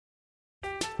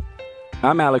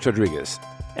I'm Alex Rodriguez.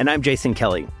 And I'm Jason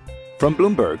Kelly. From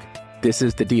Bloomberg, this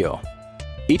is The Deal.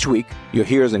 Each week, you'll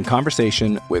hear us in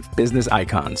conversation with business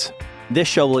icons. This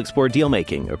show will explore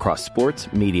deal-making across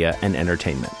sports, media, and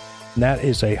entertainment. That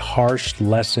is a harsh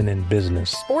lesson in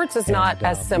business. Sports is not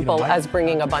as simple as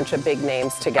bringing a bunch of big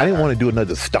names together. I didn't want to do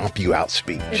another stomp you out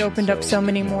speech. It opened up so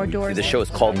many more doors. The show is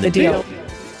called The Deal.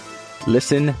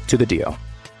 Listen to The Deal.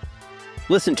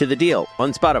 Listen to The Deal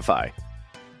on Spotify.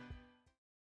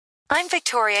 I'm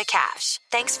Victoria Cash.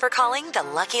 Thanks for calling the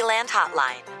Lucky Land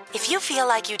Hotline. If you feel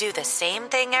like you do the same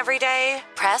thing every day,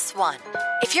 press 1.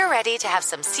 If you're ready to have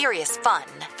some serious fun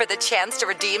for the chance to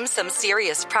redeem some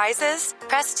serious prizes,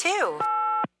 press 2.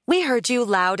 We heard you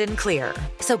loud and clear.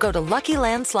 So go to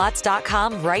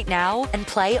LuckyLandSlots.com right now and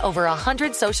play over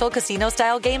 100 social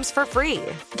casino-style games for free.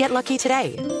 Get lucky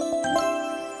today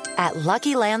at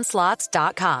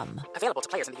LuckyLandSlots.com. Available to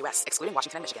players in the U.S., excluding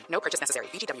Washington and Michigan. No purchase necessary.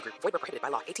 VGW Group. Void where prohibited by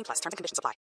law. 18+. Terms and conditions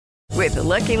apply. With the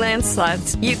Lucky Land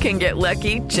Slots, you can get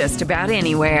lucky just about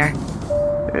anywhere.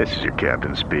 This is your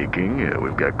captain speaking.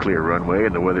 We've got clear runway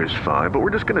and the weather's fine, but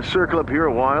we're just going to circle up here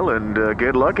a while and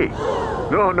get lucky.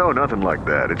 No, nothing like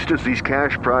that. It's just these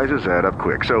cash prizes add up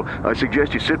quick. So I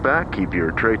suggest you sit back, keep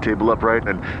your tray table upright,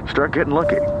 and start getting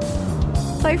lucky.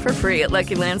 Play for free at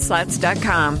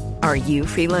LuckyLandSlots.com. Are you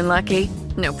feeling lucky?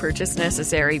 No purchase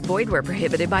necessary. Void where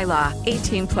prohibited by law.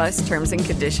 18+ terms and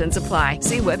conditions apply.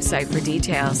 See website for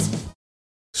details.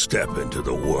 Step into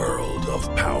the world of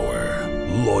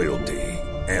power, loyalty,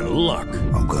 and luck.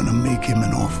 I'm going to make him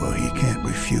an offer he can't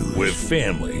refuse. With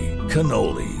family,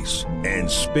 cannolis, and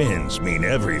spins mean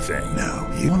everything.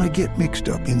 Now, you want to get mixed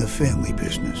up in the family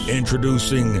business.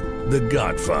 Introducing The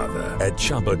Godfather at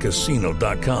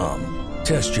ChumbaCasino.com.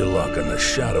 Test your luck in the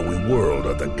shadowy world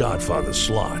of The Godfather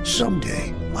slot.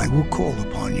 Someday, I will call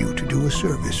upon you to do a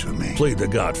service for me. Play The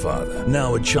Godfather,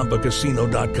 now at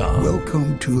ChumbaCasino.com.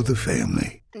 Welcome to the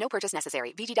family. No purchase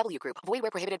necessary. VGW Group. Void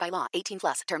where prohibited by law.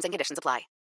 18+. Terms and conditions apply.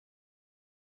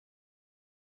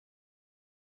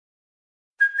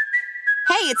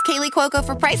 Hey, it's Kaylee Cuoco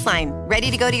for Priceline.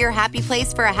 Ready to go to your happy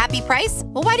place for a happy price?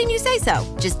 Well, why didn't you say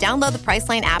so? Just download the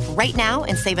Priceline app right now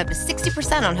and save up to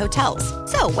 60% on hotels.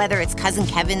 So whether it's Cousin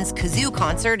Kevin's Kazoo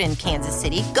Concert in Kansas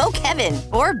City, go Kevin,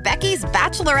 or Becky's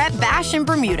Bachelorette Bash in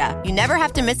Bermuda, you never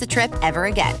have to miss a trip ever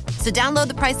again. So download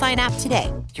the Priceline app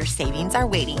today. Your savings are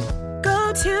waiting.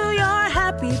 Go to your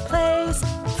happy place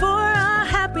for a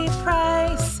happy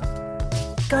price.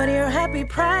 Go to your happy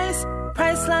price,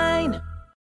 Priceline.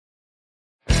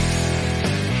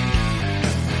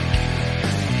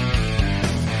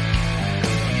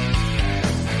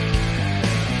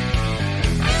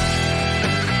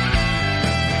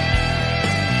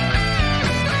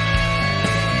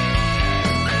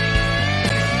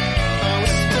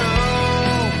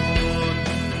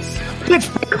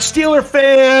 Pittsburgh Steeler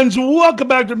fans, welcome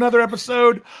back to another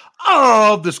episode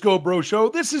of the Scho Bro Show.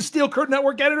 This is Steel Curtain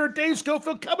Network editor Dave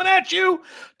Schofield coming at you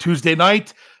Tuesday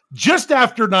night, just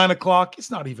after 9 o'clock.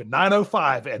 It's not even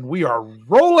 9:05, and we are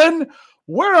rolling.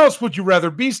 Where else would you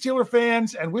rather be, Steeler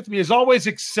fans? And with me, as always,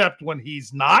 except when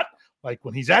he's not, like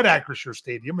when he's at Acrisure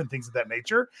Stadium and things of that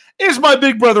nature, is my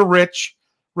big brother, Rich.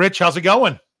 Rich, how's it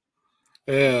going?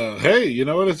 Hey, you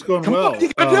know what? It's going Come well. On,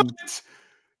 you gotta do it.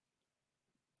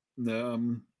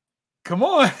 Come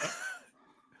on.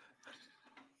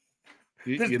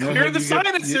 You know clear the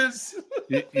sinuses.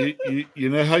 You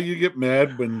know how you get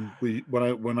mad when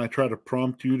I try to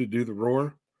prompt you to do the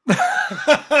roar? But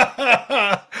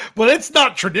it's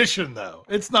not tradition, though.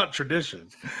 It's not tradition.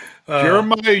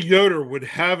 Jeremiah Yoder would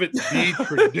have it be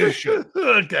tradition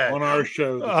on our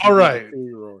show. All right.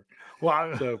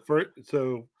 Well,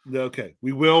 okay,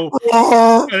 we will.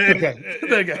 Okay,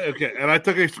 and I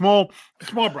took a small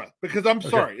breath because I'm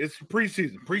sorry. It's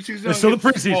preseason. Preseason. So the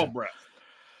preseason. Small breath.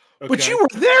 Okay. But you were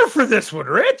there for this one,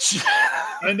 Rich.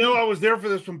 I know I was there for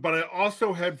this one, but I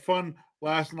also had fun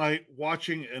last night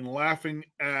watching and laughing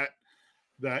at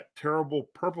that terrible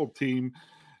purple team.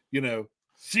 You know,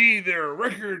 see their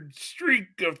record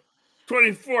streak of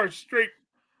 24 straight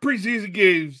preseason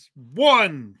games,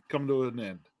 one come to an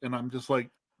end. And I'm just like,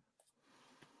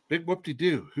 big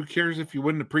whoop-de-doo. Who cares if you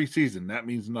win the preseason? That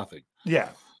means nothing. Yeah,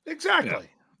 exactly. Yeah.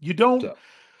 You don't. So.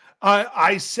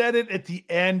 I said it at the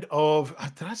end of.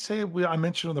 Did I say I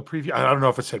mentioned on the preview? I don't know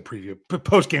if it said preview,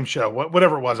 post-game show,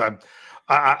 whatever it was. I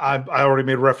already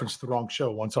made reference to the wrong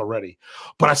show once already,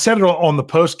 but I said it on the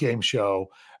post-game show.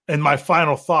 And my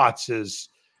final thoughts is,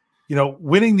 you know,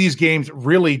 winning these games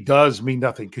really does mean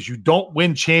nothing because you don't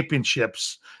win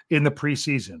championships in the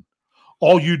preseason.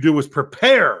 all you do is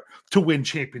prepare to win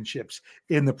championships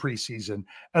in the preseason.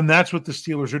 And that's what the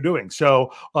Steelers are doing.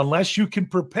 So unless you can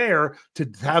prepare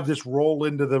to have this roll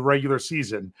into the regular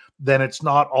season, then it's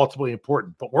not ultimately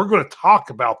important. But we're going to talk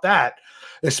about that,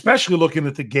 especially looking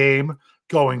at the game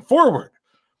going forward.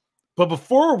 But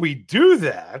before we do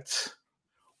that,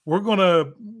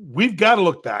 we've got to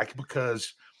look back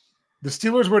because the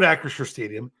Steelers were at Acrisure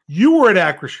Stadium. You were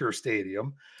at Acrisure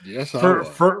Stadium. Yes,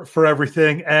 for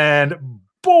everything. And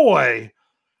boy,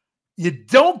 you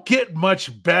don't get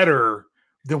much better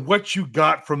than what you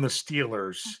got from the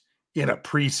Steelers in a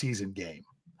preseason game.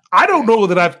 I don't know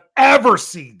that I've ever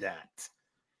seen that.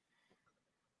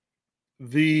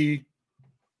 The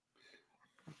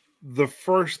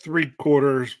first 3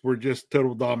 quarters were just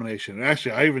total domination. And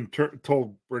actually, I even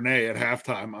told Renee at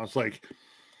halftime, I was like,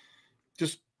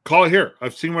 just call it here.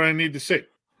 I've seen what I need to see.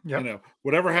 Yep.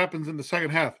 Whatever happens in the second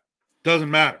half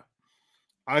doesn't matter.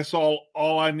 I saw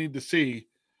all I need to see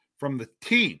from the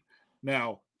team.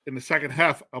 Now, in the second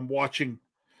half, I'm watching,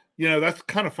 that's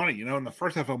kind of funny. In the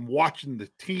first half, I'm watching the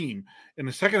team. In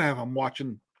the second half, I'm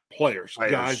watching players.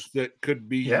 Guys that could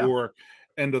be your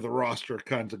end of the roster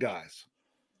kinds of guys.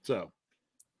 So.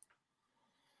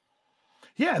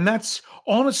 Yeah, and that's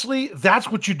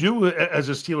what you do as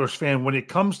a Steelers fan when it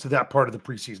comes to that part of the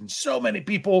preseason. So many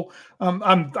people,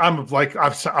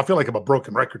 I feel like I'm a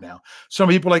broken record now. Some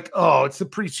people are like, oh, it's the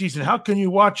preseason. How can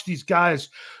you watch these guys?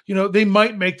 They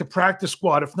might make the practice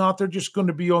squad. If not, they're just going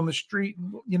to be on the street.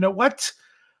 You know what?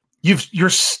 You're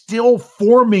still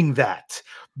forming that.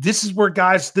 This is where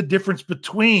the difference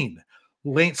between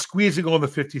squeezing on the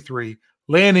 53,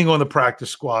 landing on the practice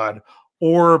squad,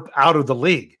 or out of the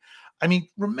league. I mean,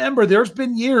 remember, there's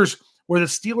been years where the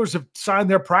Steelers have signed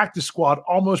their practice squad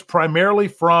almost primarily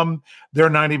from their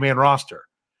 90-man roster.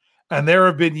 And there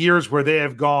have been years where they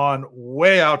have gone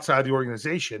way outside the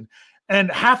organization,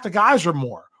 and half the guys or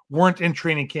more weren't in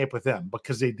training camp with them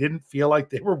because they didn't feel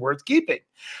like they were worth keeping.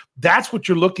 That's what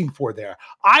you're looking for there.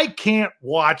 I can't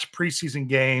watch preseason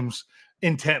games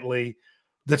intently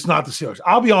that's not the Steelers.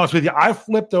 I'll be honest with you. I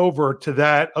flipped over to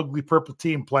that ugly purple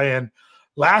team playing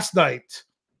last night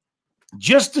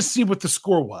just to see what the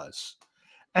score was.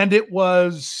 And it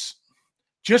was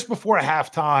just before a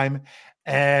halftime,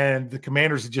 and the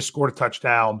Commanders had just scored a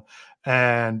touchdown,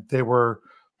 and they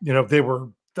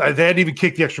hadn't even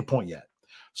kicked the extra point yet.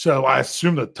 So I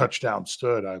assume the touchdown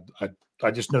stood.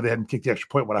 I just know they hadn't kicked the extra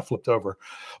point when I flipped over.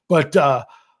 But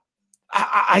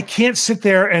I can't sit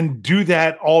there and do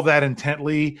that all that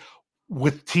intently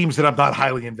with teams that I'm not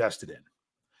highly invested in.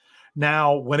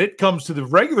 Now, when it comes to the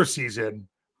regular season,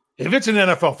 if it's an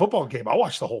NFL football game, I'll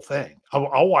watch the whole thing.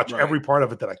 I'll watch every part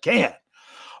of it that I can.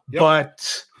 Yep.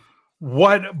 But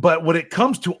when it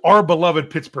comes to our beloved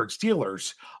Pittsburgh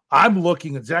Steelers, I'm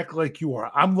looking exactly like you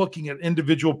are. I'm looking at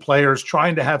individual players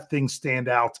trying to have things stand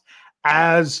out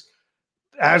as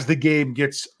the game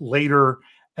gets later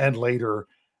and later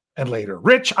and later.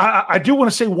 Rich, I do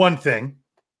want to say one thing.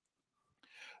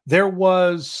 There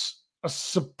was a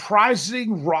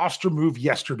surprising roster move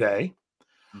yesterday.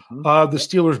 Mm-hmm. The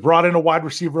Steelers brought in a wide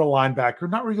receiver, a linebacker.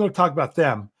 Not really going to talk about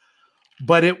them,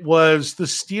 but it was the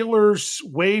Steelers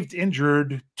waived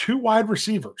injured 2 wide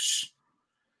receivers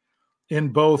in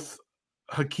both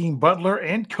Hakeem Butler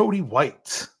and Cody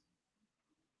White.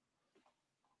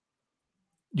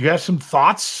 You have some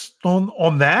thoughts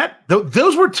on that?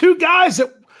 Those were 2 guys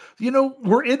that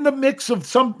were in the mix of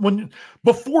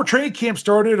before training camp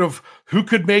started of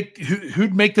who'd make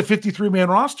the 53-man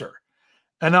roster.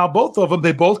 And now both of them,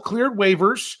 they both cleared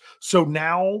waivers. So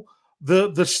now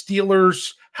the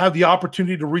Steelers have the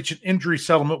opportunity to reach an injury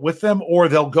settlement with them, or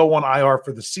they'll go on IR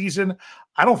for the season.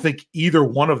 I don't think either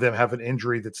one of them have an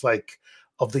injury that's like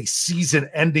of the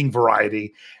season-ending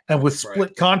variety. And with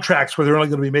split contracts where they're only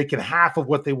going to be making half of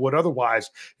what they would otherwise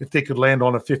if they could land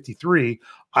on a 53,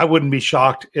 I wouldn't be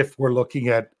shocked if we're looking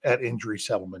at injury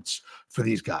settlements for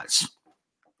these guys.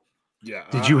 Yeah.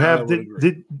 Did you have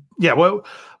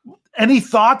any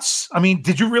thoughts? I mean,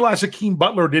 did you realize Hakeem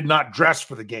Butler did not dress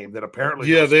for the game? That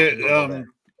apparently, I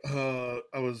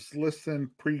was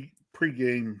listening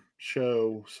pregame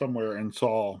show somewhere and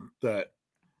saw that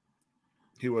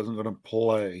he wasn't going to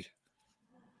play.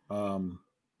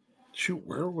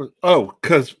 Where was? Oh,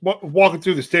 because walking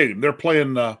through the stadium, they're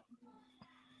playing the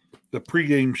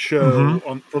pregame show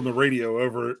from the radio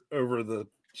over the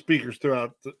speakers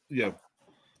throughout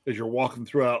as you're walking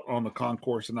throughout on the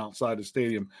concourse and outside the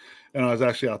stadium. And I was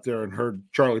actually out there and heard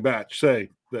Charlie Batch say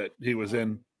that he was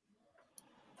in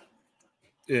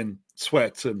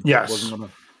sweats and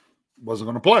wasn't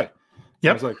gonna play. Yep.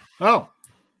 I was like, oh,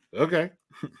 okay.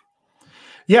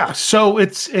 Yeah. So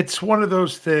it's one of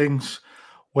those things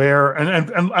where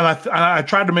and I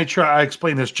tried to make sure I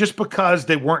explain this. Just because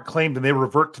they weren't claimed and they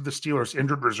revert to the Steelers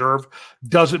injured reserve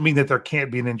doesn't mean that there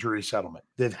can't be an injury settlement.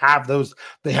 They have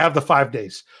the 5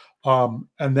 days. And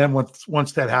then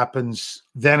once that happens,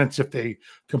 then it's if they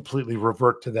completely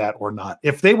revert to that or not.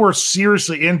 If they were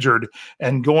seriously injured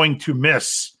and going to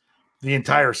miss the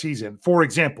entire season, for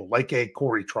example, like a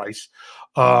Corey Trice,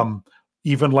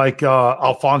 even like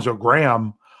Alfonso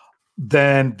Graham,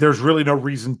 then there's really no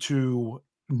reason to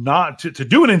not to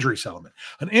do an injury settlement.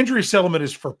 An injury settlement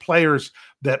is for players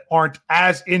that aren't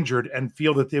as injured and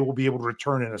feel that they will be able to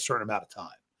return in a certain amount of time.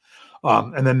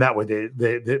 And then that way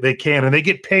they can, and they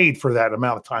get paid for that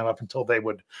amount of time up until they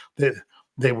would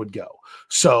go.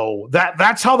 So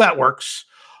that's how that works.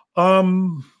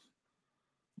 So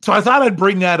I thought I'd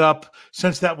bring that up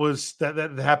since that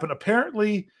happened.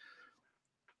 Apparently,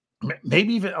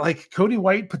 maybe even like Cody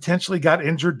White potentially got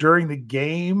injured during the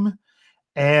game,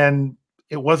 and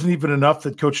it wasn't even enough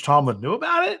that Coach Tomlin knew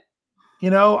about it.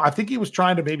 I think he was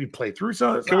trying to maybe play through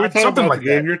something. Can we talk something about like the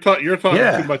game? that. You're talking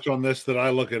too much on this that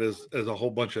I look at as a whole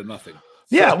bunch of nothing.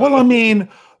 Yeah, well, I mean,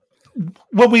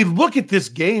 when we look at this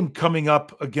game coming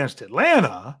up against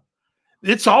Atlanta,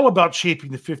 it's all about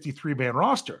shaping the 53-man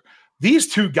roster.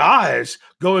 These two guys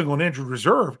going on injured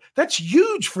reserve, that's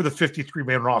huge for the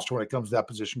 53-man roster when it comes to that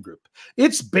position group.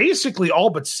 It's basically all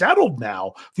but settled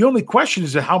now. The only question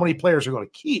is how many players are going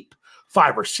to keep,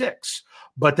 5 or 6.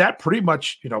 But that pretty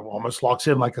much, almost locks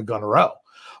in like a gun row.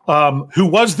 Who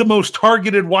was the most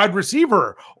targeted wide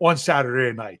receiver on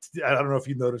Saturday night? I don't know if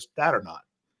you noticed that or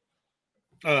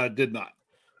not. Did not.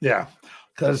 Yeah,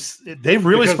 because they've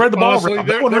really spread the ball around.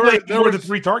 There were the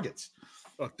 3 targets.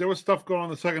 Look, there was stuff going on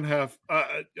in the second half.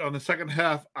 On the second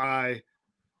half, I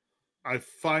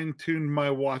fine-tuned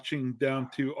my watching down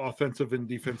to offensive and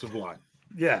defensive line.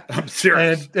 Yeah, I'm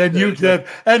serious. And you did.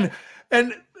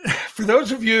 And for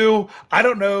those of you, I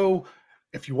don't know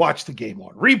if you watch the game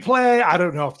on replay. I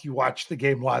don't know if you watch the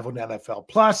game live on NFL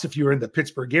Plus. If you were in the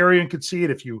Pittsburgh area and could see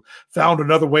it, if you found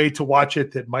another way to watch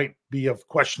it that might be of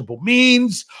questionable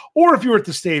means, or if you were at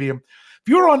the stadium, if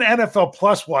you were on NFL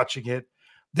Plus watching it,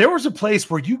 there was a place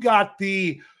where you got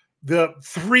the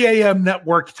 3 a.m.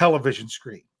 network television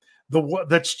screen.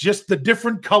 That's just the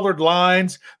different colored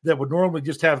lines that would normally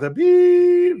just have the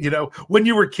beep, when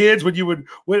you were kids, when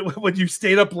you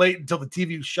stayed up late until the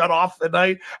TV shut off at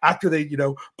night after they,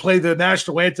 play the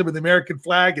national anthem and the American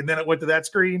flag, and then it went to that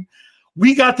screen.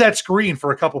 We got that screen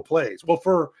for a couple plays. Well,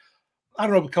 for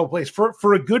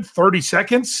a good 30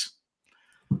 seconds.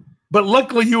 But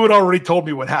luckily you had already told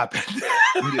me what happened.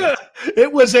 Yeah.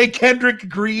 It was a Kendrick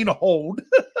Green hold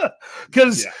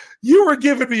because you were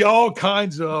giving me all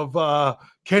kinds of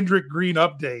Kendrick Green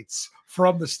updates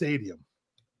from the stadium.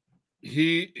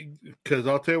 Because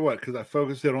I'll tell you what, because I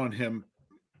focused in on him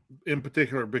in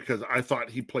particular because I thought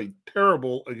he played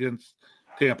terrible against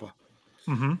Tampa.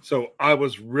 Mm-hmm. So I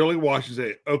was really watching,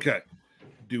 say, okay,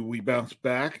 do we bounce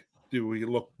back? Do we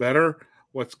look better?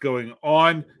 What's going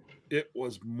on? It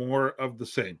was more of the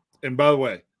same. And by the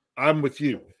way, I'm with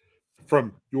you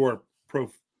from your Pro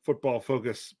Football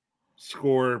Focus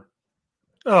score.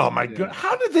 Oh, my God.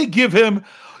 How did they give him?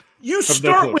 You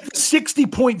start with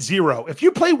 60.0. If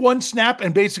you play one snap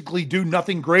and basically do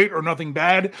nothing great or nothing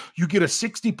bad, you get a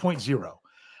 60.0.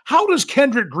 How does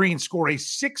Kendrick Green score a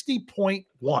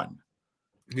 60.1?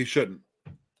 He shouldn't.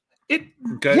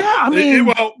 Okay. Yeah, I mean.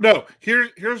 Well, no.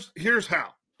 Here's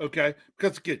how. Okay,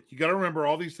 because again, you got to remember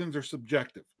all these things are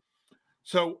subjective.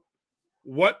 So,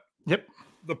 what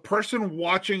the person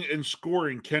watching and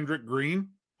scoring Kendrick Green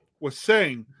was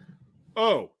saying,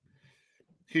 oh,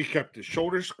 he kept his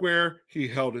shoulders square, he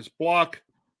held his block.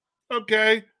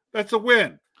 Okay, that's a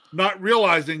win. Not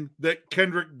realizing that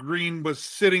Kendrick Green was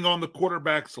sitting on the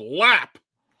quarterback's lap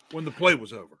when the play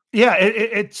was over. Yeah,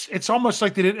 it's almost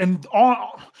like they did, and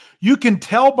you can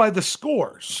tell by the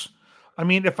scores. I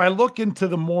mean, if I look into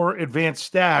the more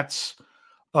advanced stats,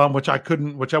 which I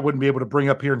wouldn't be able to bring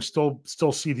up here and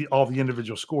still see all the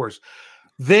individual scores,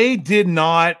 they did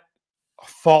not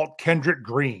fault Kendrick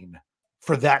Green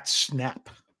for that snap.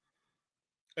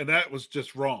 And that was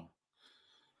just wrong.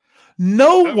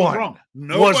 Nobody on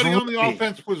the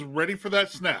offense was ready for that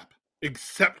snap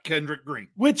except Kendrick Green.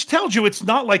 Which tells you it's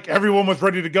not like everyone was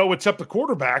ready to go except the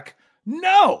quarterback.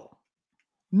 No,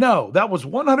 that was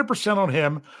 100% on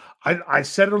him. I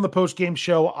said it on the post-game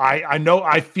show.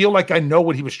 I feel like I know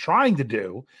what he was trying to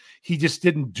do. He just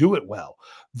didn't do it well.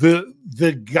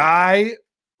 The guy,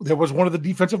 there was one of the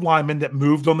defensive linemen that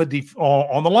moved on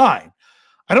the line.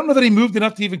 I don't know that he moved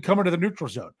enough to even come into the neutral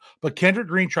zone, but Kendrick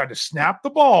Green tried to snap the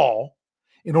ball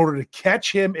in order to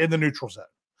catch him in the neutral zone.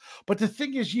 But the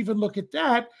thing is, you even look at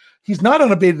that, he's not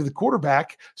unabated to the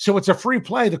quarterback, so it's a free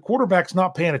play. The quarterback's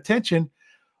not paying attention.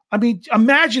 I mean,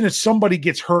 imagine if somebody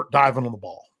gets hurt diving on the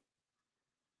ball.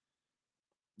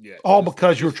 Yeah, all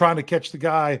because you were trying to catch the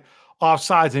guy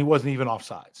offsides and he wasn't even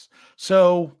offsides.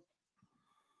 So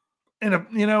in a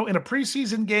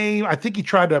preseason game, I think he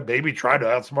tried to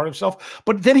outsmart himself,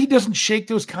 but then he doesn't shake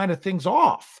those kind of things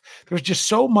off. There's just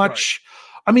so much.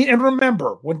 Right. I mean, and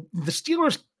remember when the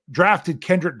Steelers drafted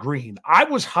Kendrick Green, I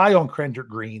was high on Kendrick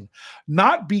Green,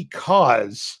 not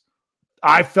because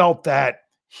I felt that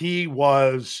he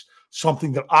was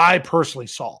something that I personally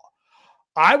saw.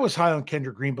 I was high on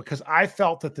Kendrick Green because I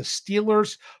felt that the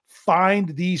Steelers find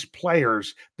these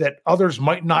players that others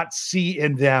might not see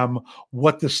in them,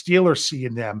 what the Steelers see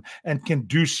in them, and can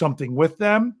do something with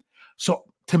them. So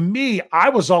to me, I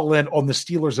was all in on the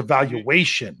Steelers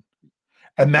evaluation.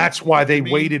 And that's why they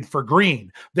waited for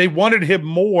Green. They wanted him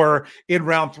more in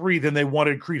round 3 than they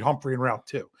wanted Creed Humphrey in round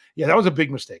 2. Yeah, that was a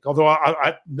big mistake. Although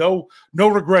I no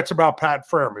regrets about Pat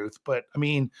Freiermuth, but I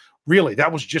mean, really,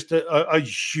 that was just a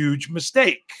huge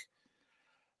mistake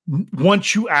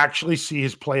once you actually see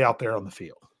his play out there on the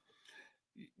field.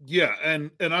 Yeah,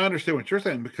 and I understand what you're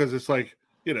saying, because it's like,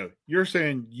 you're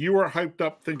saying you were hyped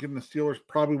up thinking the Steelers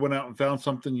probably went out and found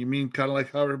something. You mean kind of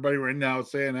like how everybody right now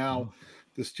is saying how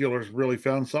the Steelers really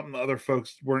found something other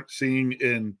folks weren't seeing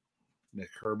in Nick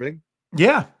Herbig?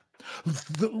 Yeah.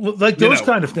 Like those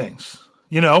kind of things.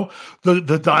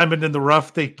 The diamond in the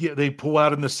rough they pull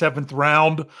out in the 7th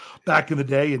round back in the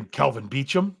day, and Kelvin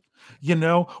Beachum,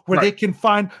 where they can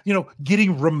find,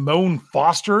 getting Ramon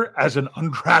Foster as an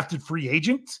undrafted free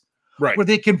agent, right? Where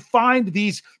they can find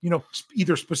these,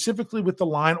 either specifically with the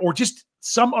line or just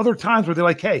some other times where they're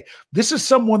like, hey, this is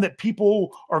someone that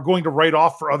people are going to write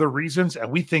off for other reasons,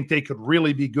 and we think they could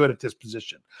really be good at this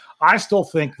position. I still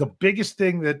think the biggest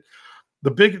thing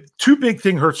two big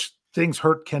things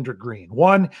hurt Kendrick Green.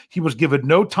 One, he was given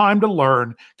no time to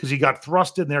learn because he got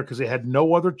thrust in there because they had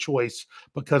no other choice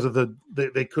because of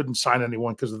they couldn't sign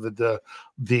anyone because of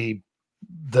the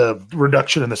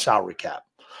reduction in the salary cap.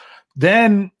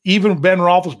 Then even Ben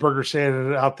Roethlisberger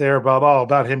saying it out there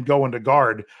about him going to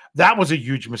guard. That was a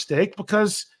huge mistake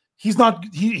because he's not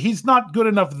good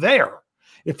enough there.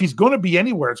 If he's going to be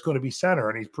anywhere, it's going to be center,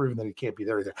 and he's proven that he can't be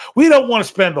there either. We don't want to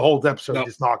spend the whole episode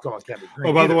just knocking on Kendrick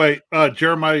Green. Oh, by the way,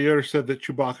 Jeremiah Yoder said that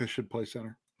Chewbacca should play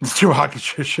center.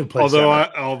 Chewbacca should play center.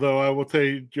 Although I will tell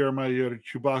you, Jeremiah Yoder,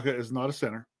 Chewbacca is not a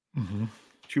center. Mm-hmm.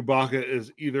 Chewbacca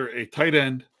is either a tight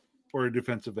end or a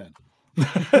defensive end.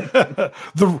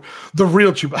 the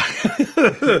real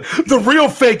Chewbacca. The real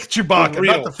fake Chewbacca,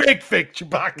 not the fake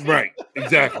Chewbacca. Right,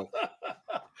 exactly.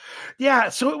 Yeah,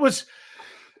 so it was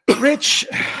Rich.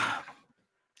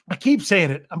 I keep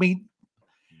saying it. I mean,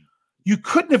 you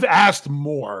couldn't have asked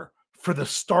more for the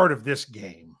start of this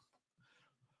game.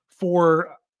 I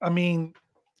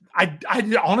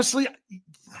honestly,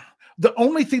 the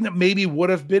only thing that maybe would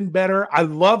have been better, I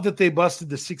love that they busted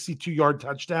the 62-yard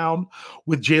touchdown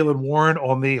with Jaylen Warren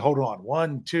on the,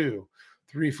 1, 2,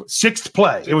 3, 4, 6th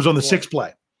play. It was on the 6th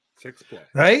play. 6th play.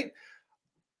 Right?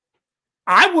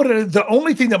 The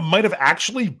only thing that might have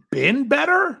actually been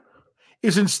better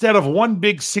is instead of one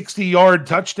big 60-yard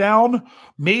touchdown,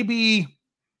 maybe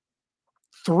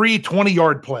 3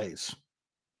 20-yard plays.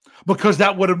 Because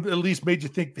that would have at least made you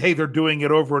think, hey, they're doing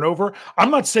it over and over.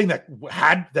 I'm not saying that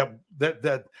had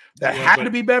to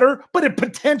be better, but it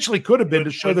potentially could have been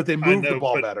to show that they moved the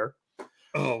ball better.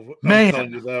 Oh, man. I'm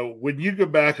telling you though, when you go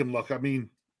back and look, I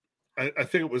mean, I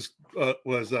think it was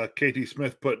KT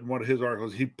Smith put in one of his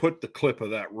articles. He put the clip of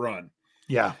that run.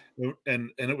 Yeah,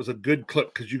 and it was a good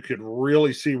clip because you could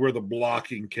really see where the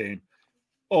blocking came.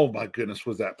 Oh my goodness,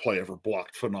 was that play ever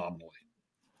blocked phenomenally?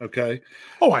 Okay.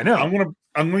 Oh, I know.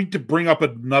 I'm going to bring up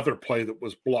another play that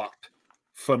was blocked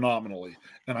phenomenally.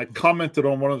 And I commented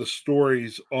on one of the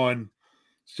stories on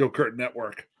Steel Curtain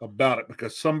Network about it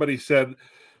because somebody said,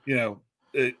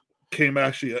 it came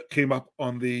up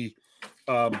on the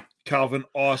Calvin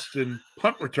Austin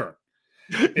punt return.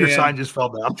 Your sign just fell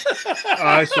down.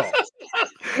 I saw it.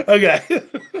 Okay.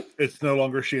 It's no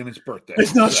longer Shannon's birthday.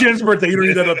 It's not Shannon's birthday. You don't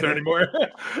need that up there anymore.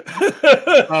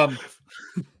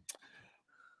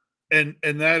 And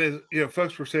that is,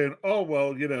 folks were saying, oh,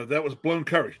 well, that was blown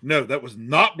coverage. No, that was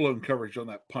not blown coverage on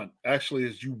that punt. Actually,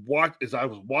 as I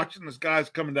was watching this guys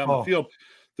coming down the field,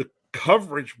 the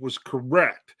coverage was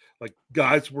correct. Like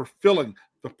guys were filling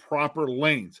the proper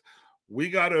lanes. We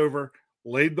got over,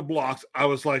 laid the blocks. I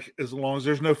was like, as long as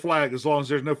there's no flag,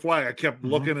 I kept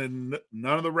looking and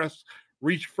none of the refs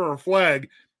reached for a flag.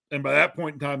 And by that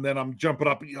point in time, then I'm jumping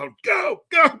up and go, go,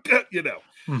 go, go,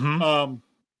 Mm-hmm.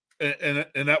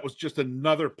 And that was just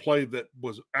another play that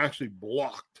was actually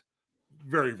blocked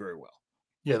very, very well.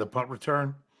 Yeah, the punt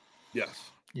return.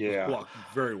 Yes. Yeah. Blocked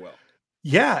very well.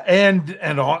 Yeah,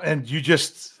 and you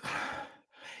just,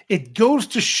 it goes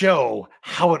to show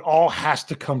how it all has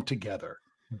to come together.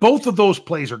 Both of those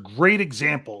plays are great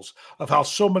examples of how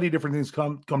so many different things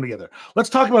come together. Let's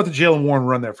talk about the Jaylen Warren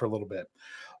run there for a little bit.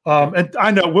 And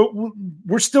I know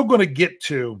we're still going to get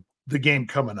to the game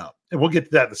coming up, and we'll get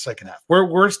to that in the second half.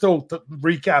 We're still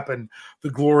recapping the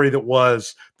glory that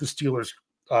was the Steelers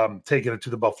taking it to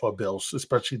the Buffalo Bills,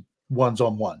 especially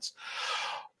ones-on-ones.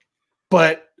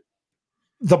 But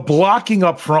the blocking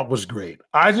up front was great.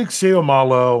 Isaac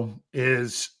Seumalo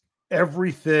is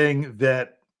everything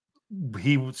that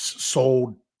he was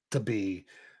sold to be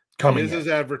coming in. As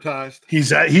advertised.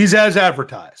 He's as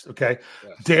advertised. Okay.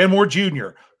 Yes. Dan Moore Jr.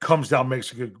 comes down,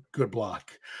 makes a good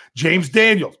block. James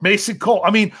Daniels, Mason Cole.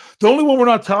 I mean, the only one we're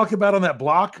not talking about on that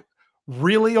block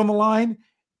really on the line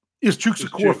is Chuks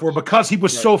Okorafor, because he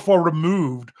was so far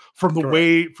removed from the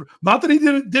way. Not that he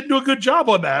didn't do a good job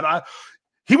on that.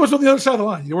 He was on the other side of the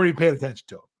line. You weren't even paying attention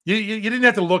to him. You didn't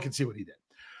have to look and see what he did.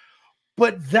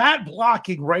 But that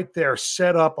blocking right there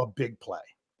set up a big play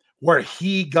where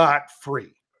he got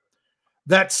free.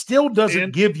 That still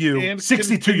doesn't give you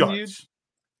 62 yards.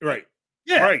 Right.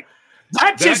 Yeah. Right.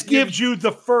 That just gives you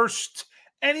the first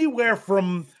anywhere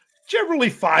from generally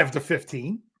 5 to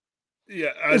 15.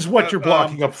 Yeah, is what you're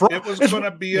blocking up front. It was going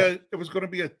to be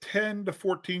a 10 to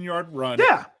 14 yard run.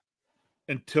 Yeah.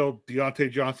 Until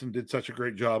Deontay Johnson did such a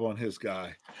great job on his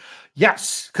guy.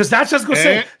 Yes, because that's what I was going to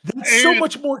say. That's so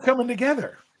much more coming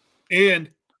together. And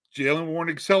Jaylen Warren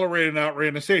accelerated and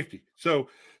outran the safety. So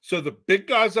the big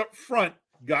guys up front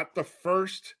got the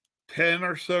first 10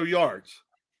 or so yards.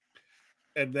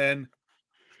 And then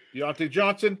Deontay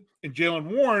Johnson and Jaylen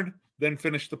Warren then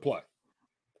finished the play.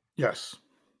 Yes.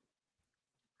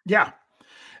 Yeah.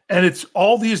 And it's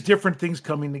all these different things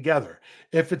coming together.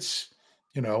 If it's,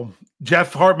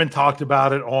 Jeff Hartman talked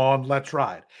about it on Let's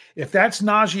Ride. If that's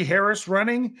Najee Harris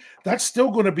running, that's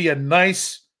still going to be a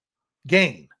nice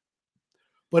gain.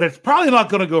 But it's probably not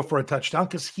going to go for a touchdown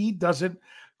because he doesn't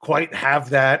quite have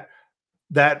that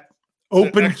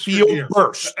open field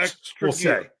burst, we'll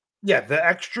say. Yeah, the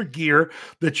extra gear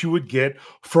that you would get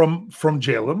from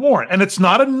Jaylen Warren. And it's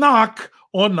not a knock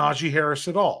on Najee Harris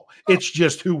at all. It's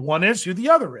just who one is, who the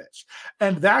other is.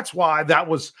 And that's why that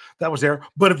was there.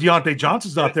 But if Deontay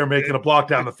Johnson's not there making a block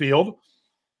down the field,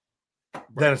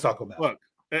 then it's not going to matter.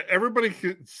 Look, everybody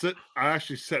can sit. I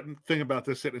actually sat and think about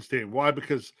this sitting and staying. Why?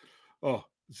 Because,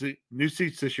 new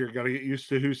seats this year. Got to get used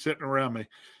to who's sitting around me.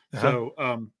 So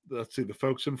let's see, the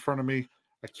folks in front of me.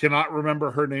 I cannot remember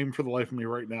her name for the life of me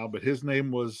right now, but his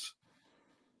name was,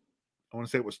 I want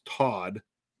to say it was Todd.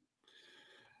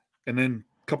 And then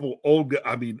a couple old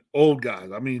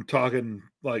guys. I mean, talking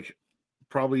like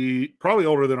probably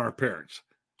older than our parents.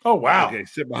 Oh, wow. Okay,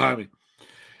 sit behind me.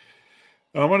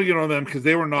 And I want to get on them because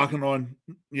they were knocking on,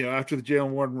 after the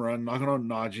Jaylen Warren run, knocking on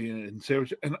Najee and say,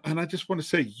 and I just want to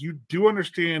say, you do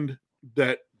understand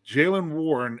that Jaylen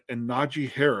Warren and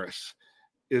Najee Harris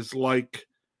is like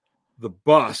the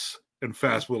bus and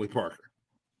Fast Willie Parker.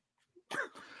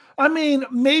 I mean,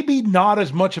 maybe not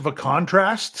as much of a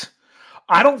contrast.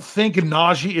 I don't think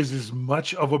Najee is as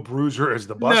much of a bruiser as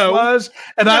the bus was,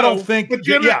 and I don't think. But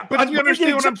you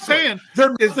understand what I'm saying?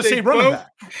 They're the same running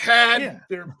back. Had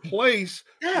their place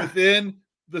within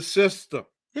the system.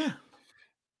 Yeah,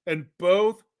 and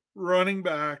both running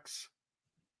backs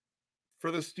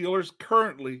for the Steelers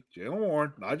currently, Jaylen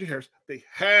Warren, Najee Harris, they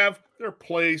have their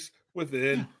place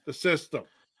within the system.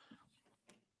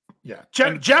 Yeah,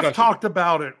 Jeff talked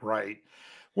about it right,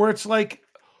 where it's like,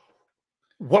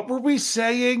 what were we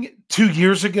saying 2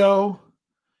 years ago?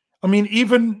 I mean,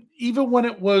 even when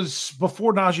it was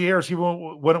before Najee Harris,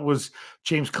 even when it was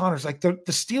James Conner, like the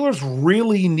Steelers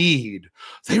really need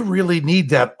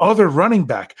that other running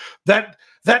back, that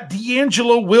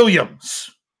D'Angelo Williams.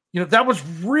 That was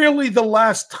really the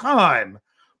last time,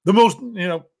 the most,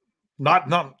 it's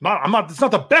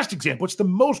not the best example. It's the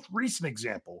most recent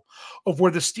example of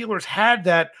where the Steelers had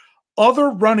that other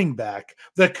running back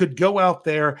that could go out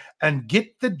there and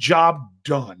get the job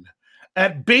done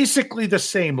at basically the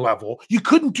same level. You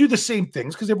couldn't do the same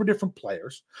things because they were different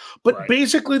players, but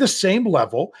basically the same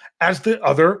level as the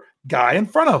other guy in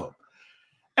front of them.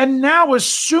 And now, as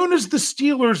soon as the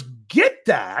Steelers get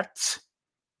that,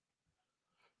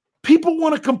 people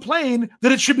want to complain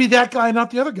that it should be that guy,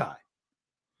 not the other guy.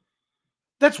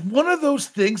 That's one of those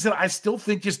things that I still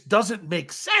think just doesn't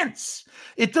make sense.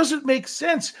 It doesn't make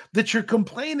sense that you're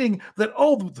complaining that,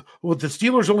 the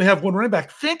Steelers only have one running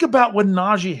back. Think about when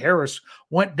Najee Harris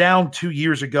went down 2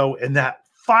 years ago in that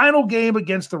final game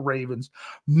against the Ravens,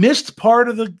 missed part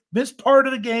of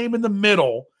the game in the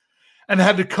middle, and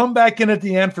had to come back in at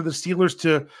the end for the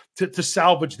Steelers to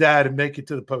salvage that and make it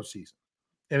to the postseason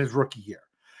in his rookie year.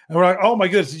 And we're like, oh my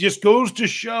goodness, it just goes to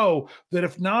show that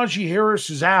if Najee Harris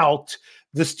is out,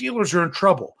 the Steelers are in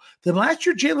trouble. Then last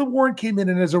year, Jaylen Warren came in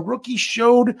and as a rookie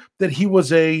showed that he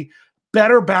was a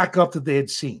better backup that they had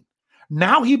seen.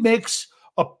 Now he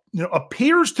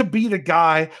appears to be the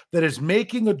guy that is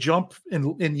making a jump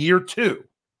in year 2.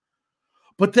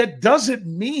 But that doesn't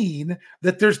mean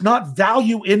that there's not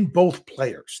value in both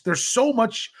players. There's so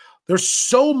much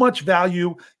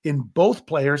value in both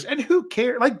players. And who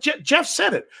cares? Like Jeff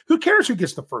said it. Who cares who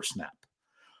gets the first snap?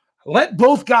 Let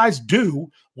both guys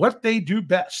do what they do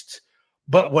best.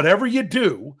 But whatever you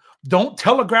do, don't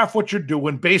telegraph what you're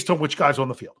doing based on which guy's on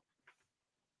the field.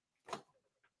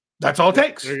 That's all it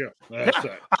takes. There you go. That's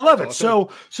it. I love it. So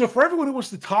for everyone who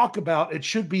wants to talk about it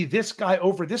should be this guy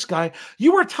over this guy,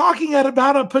 you are talking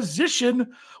about a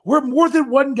position where more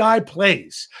than one guy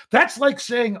plays. That's like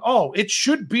saying, it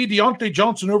should be Deontay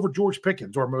Johnson over George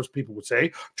Pickens, or most people would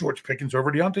say George Pickens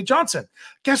over Deontay Johnson.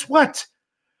 Guess what?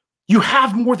 You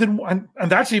have more than one, and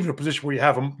that's even a position where you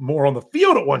have them more on the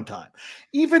field at one time.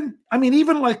 Even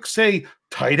like, say,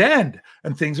 tight end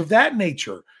and things of that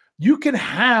nature. You can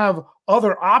have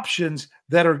other options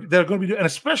that are going to be, and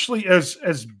especially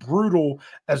as brutal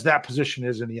as that position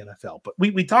is in the NFL. But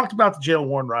we talked about the Jaylen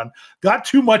Warren run, got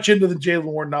too much into the Jaylen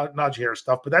Warren, Najee Harris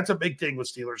stuff, but that's a big thing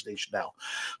with Steelers Nation now.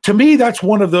 To me, that's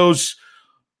one of those,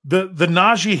 the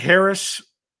Najee Harris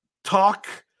talk,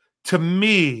 to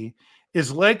me, is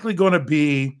likely going to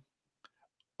be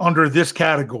under this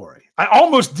category. I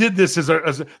almost did this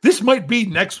as this might be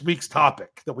next week's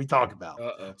topic that we talk about.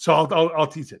 So I'll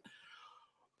tease it.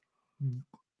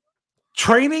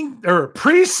 Training or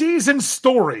preseason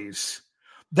stories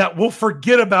that we'll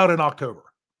forget about in October.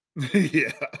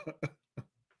 Yeah.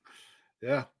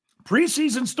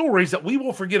 Preseason stories that we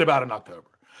will forget about in October.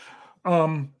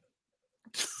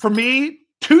 For me,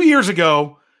 2 years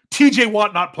ago, TJ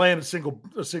Watt not playing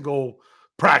a single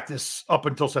practice up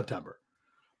until September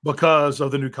because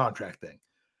of the new contract thing.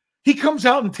 He comes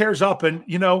out and tears up, and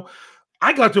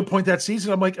I got to a point that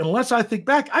season, I'm like, unless I think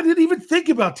back, I didn't even think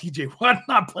about TJ Watt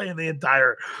not playing the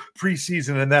entire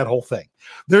preseason and that whole thing.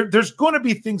 There's going to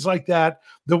be things like that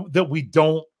we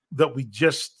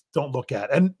just don't look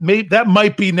at, and maybe that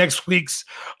might be next week's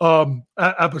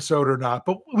episode or not.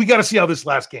 But we got to see how this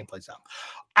last game plays out.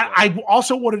 I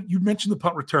also you mentioned the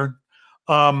punt return.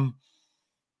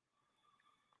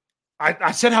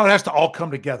 I said how it has to all come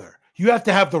together. You have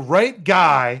to have the right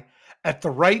guy at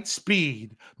the right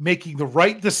speed, making the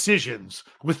right decisions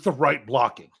with the right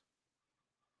blocking.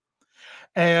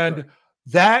 And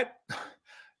that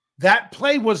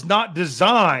play was not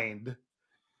designed,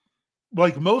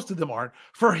 like most of them aren't,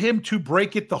 for him to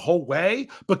break it the whole way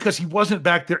because he wasn't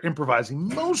back there improvising.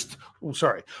 Most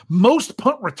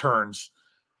punt returns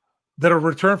that are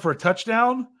returned for a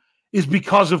touchdown is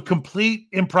because of complete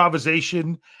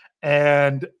improvisation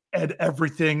and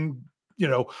everything.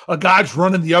 A guy's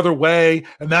running the other way,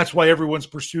 and that's why everyone's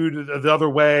pursued the other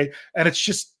way. And it's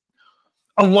just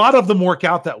a lot of them work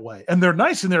out that way. And they're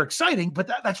nice and they're exciting, but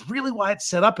that's really why it's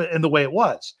set up in the way it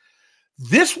was.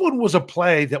 This one was a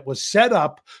play that was set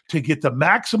up to get the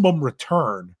maximum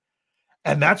return,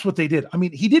 and that's what they did. I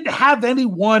mean, he didn't have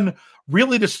anyone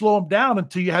really to slow him down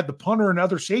until you had the punter and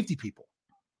other safety people.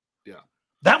 Yeah.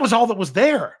 That was all that was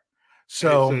there.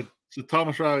 So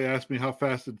Thomas Riley asked me, how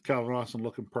fast did Calvin Austin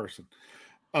look in person?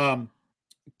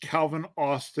 Calvin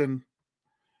Austin,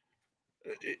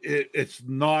 it's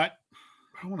not,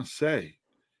 I want to say,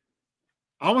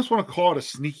 I almost want to call it a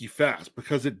sneaky fast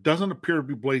because it doesn't appear to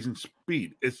be blazing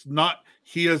speed.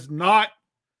 He is not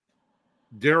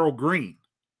Darryl Green.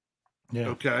 Yeah.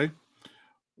 Okay.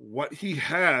 What he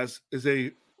has is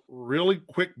a really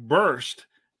quick burst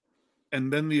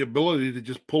and then the ability to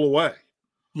just pull away.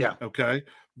 Yeah. Okay.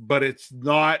 But it's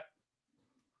not,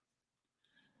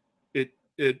 it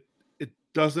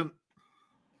doesn't,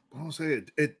 I want to say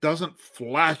it doesn't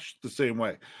flash the same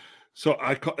way. So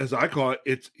I call it,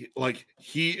 it's like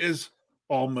he is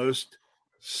almost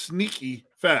sneaky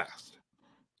fast,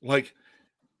 like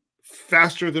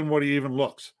faster than what he even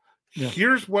looks. Yeah.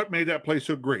 Here's what made that play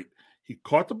so great. He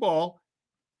caught the ball.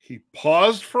 He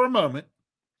paused for a moment,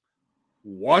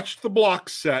 watched the block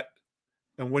set.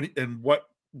 And what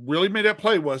really made that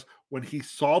play was when he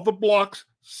saw the blocks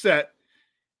set,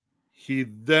 he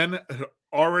then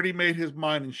already made his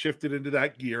mind and shifted into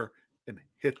that gear and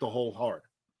hit the hole hard.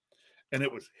 And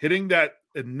it was hitting that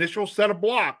initial set of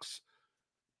blocks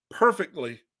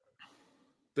perfectly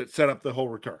that set up the whole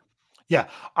return. Yeah,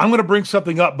 I'm going to bring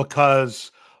something up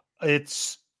because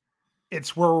it's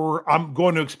where I'm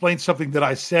going to explain something that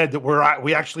I said that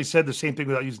we actually said the same thing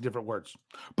without using different words,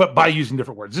 but by using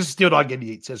different words. This is Steel Dog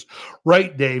 88 says,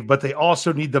 right, Dave, but they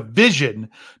also need the vision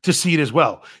to see it as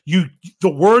well. The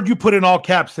word you put in all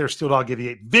caps there, Steel Dog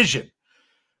 88, vision.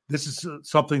 This is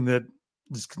something that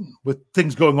with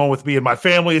things going on with me and my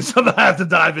family is something I have to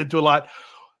dive into a lot.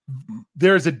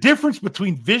 There's a difference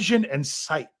between vision and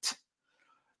sight.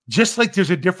 Just like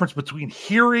there's a difference between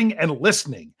hearing and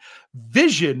listening.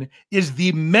 Vision is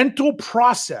the mental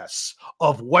process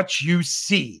of what you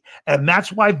see. And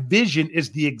that's why vision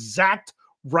is the exact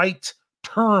right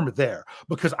term there.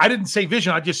 Because I didn't say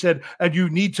vision, I just said, and you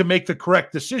need to make the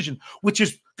correct decision, which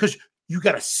is because you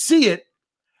got to see it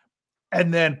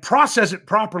and then process it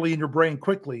properly in your brain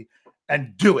quickly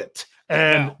and do it.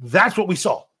 And that's what we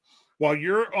saw. While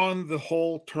you're on the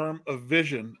whole term of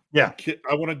vision, yeah,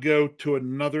 I want to go to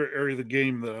another area of the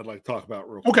game that I'd like to talk about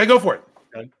real quick. Okay, go for it.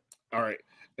 Okay. All right.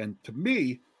 And to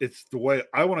me, it's the way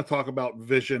I want to talk about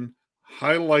vision,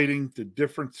 highlighting the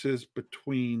differences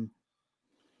between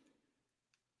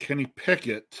Kenny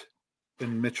Pickett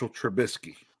and Mitchell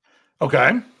Trubisky.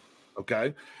 Okay.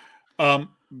 Okay.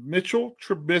 Mitchell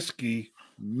Trubisky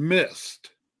missed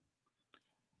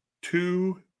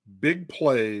 2 big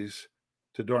plays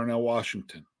to Darnell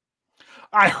Washington.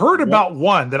 I heard about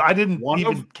one that I didn't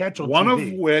even catch on one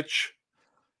TV. of which,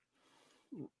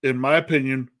 in my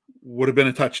opinion, would have been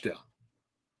a touchdown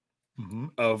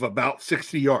of about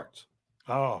 60 yards.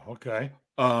 Oh, okay.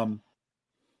 And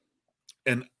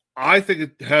I think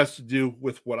it has to do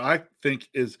with what I think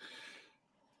is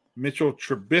Mitchell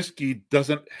Trubisky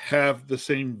doesn't have the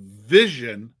same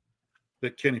vision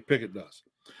that Kenny Pickett does.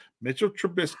 Mitchell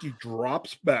Trubisky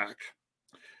drops back.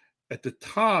 At the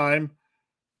time,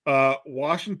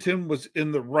 Washington was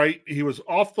in the right. He was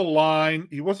off the line.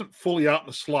 He wasn't fully out in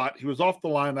the slot. He was off the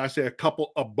line. I say a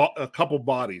couple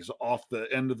bodies off the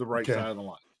end of the right side of the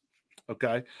line.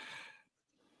 Okay.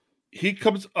 He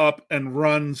comes up and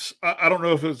runs. I don't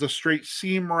know if it was a straight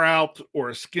seam route or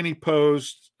a skinny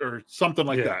post or something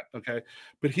like that. Okay.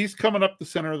 But he's coming up the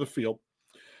center of the field.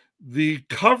 The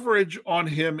coverage on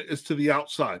him is to the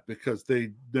outside because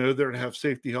they know they're going to have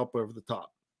safety help over the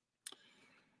top.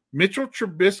 Mitchell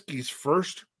Trubisky's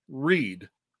first read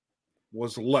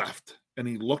was left, and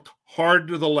he looked hard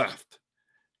to the left,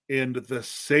 and the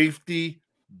safety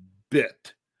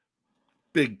bit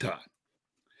big time.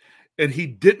 And he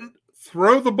didn't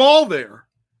throw the ball there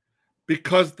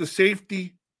because the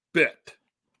safety bit,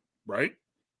 right?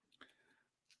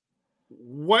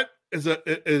 What is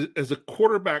a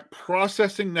quarterback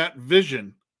processing that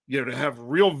vision, to have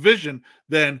real vision,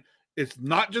 then it's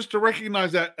not just to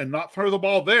recognize that and not throw the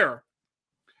ball there,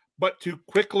 but to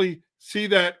quickly see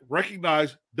that,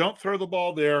 recognize, don't throw the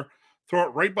ball there, throw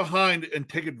it right behind and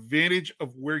take advantage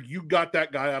of where you got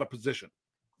that guy out of position.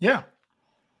 Yeah.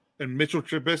 And Mitchell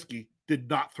Trubisky did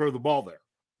not throw the ball there.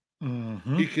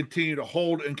 Mm-hmm. He continued to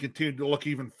hold and continued to look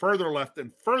even further left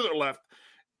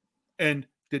and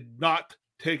did not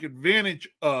take advantage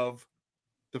of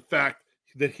the fact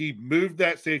that he moved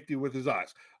that safety with his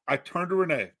eyes. I turned to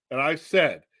Renee and I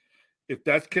said, if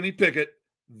that's Kenny Pickett,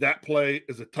 that play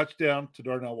is a touchdown to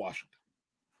Darnell Washington.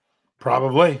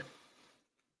 Probably.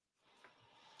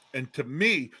 And to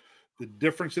me, the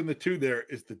difference in the two there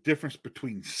is the difference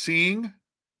between seeing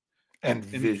and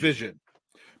vision.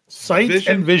 Sight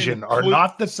and vision are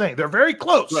not the same. They're very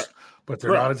close, but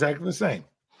they're not exactly the same.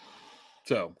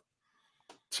 So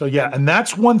yeah, and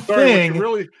that's one thing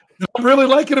I'm really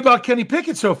liking about Kenny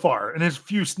Pickett so far in his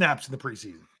few snaps in the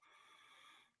preseason.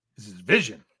 Is his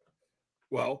vision.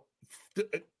 Well,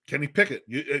 Kenny Pickett,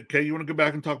 you want to go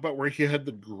back and talk about where he had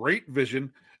the great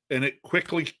vision and it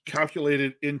quickly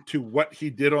calculated into what he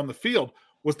did on the field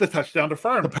was the touchdown to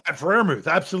Freiermuth. The Pat Freiermuth,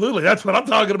 absolutely. That's what I'm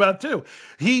talking about too.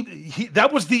 He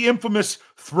that was the infamous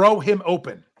throw him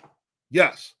open.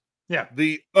 Yes. Yeah.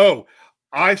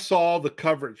 I saw the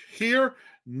coverage here,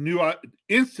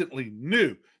 instantly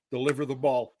knew, deliver the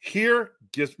ball here,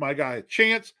 gives my guy a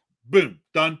chance, boom,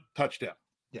 done, touchdown.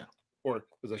 Yeah. Or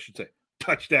as I should say,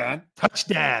 touchdown.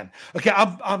 Touchdown. Okay,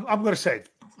 I'm going to say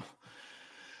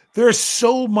there's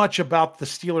so much about the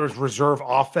Steelers' reserve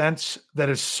offense that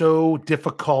is so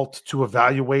difficult to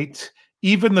evaluate.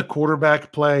 Even the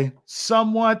quarterback play,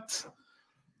 somewhat,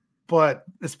 but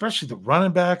especially the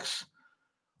running backs,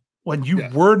 when you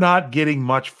were not getting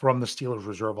much from the Steelers'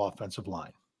 reserve offensive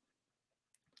line.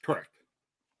 Correct.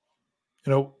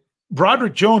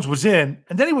 Broderick Jones was in,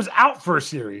 and then he was out for a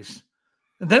series,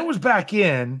 and then was back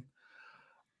in.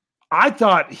 I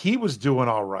thought he was doing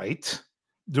all right,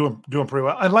 doing pretty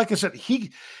well. And like I said,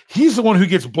 he's the one who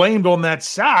gets blamed on that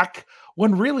sack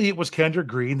when really it was Kendrick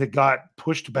Green that got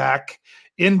pushed back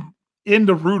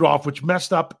into Rudolph, which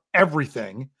messed up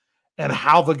everything, and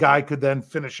how the guy could then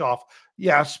finish off.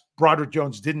 Yes, Broderick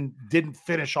Jones didn't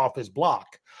finish off his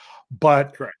block,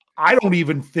 but Correct. I don't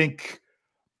even think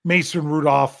Mason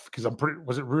Rudolph, because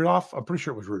was it Rudolph? I'm pretty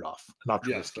sure it was Rudolph, not Trubisky.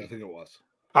 Yes, I think it was.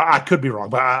 I could be wrong,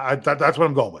 but that's what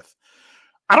I'm going with.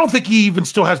 I don't think he even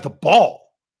still has the ball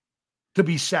to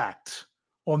be sacked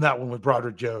on that one with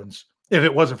Broderick Jones if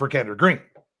it wasn't for Kendrick Green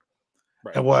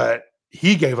and what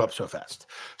he gave up so fast.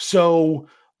 So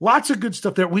lots of good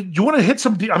stuff there. Do you want to hit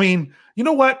some? I mean, you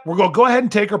know what? We're going to go ahead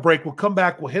and take our break. We'll come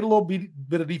back. We'll hit a little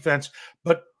bit of defense,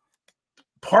 but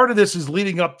part of this is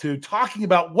leading up to talking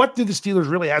about what did the Steelers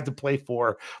really have to play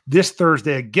for this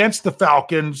Thursday against the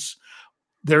Falcons.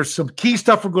 There's some key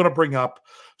stuff we're going to bring up.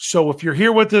 So if you're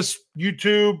here with us,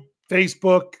 YouTube,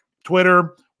 Facebook,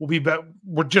 Twitter, we'll be back.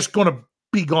 We're just going to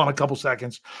be gone a couple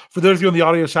seconds. For those of you on the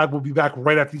audio side, we'll be back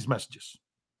right after these messages.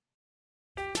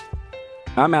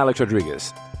 I'm Alex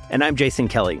Rodriguez. And I'm Jason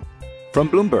Kelly. From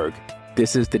Bloomberg,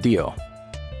 this is The Deal.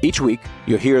 Each week,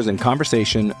 you'll hear us in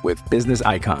conversation with business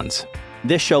icons.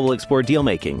 This show will explore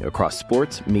deal-making across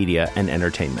sports, media, and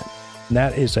entertainment.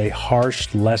 That is a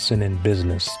harsh lesson in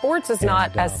business. Sports is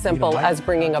not as simple as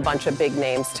bringing a bunch of big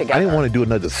names together. I didn't want to do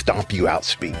another stomp you out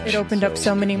speech. It opened up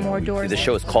so many more doors. The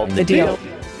show is called The Deal.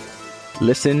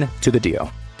 Listen to The Deal.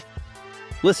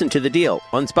 Listen to The Deal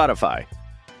on Spotify.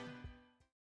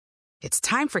 It's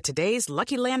time for today's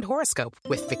Lucky Land horoscope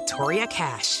with Victoria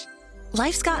Cash.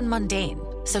 Life's gotten mundane,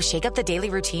 so shake up the daily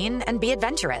routine and be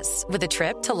adventurous with a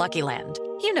trip to Lucky Land.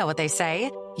 You know what they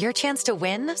say. Your chance to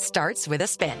win starts with a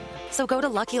spin. So go to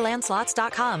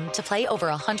LuckyLandSlots.com to play over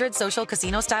 100 social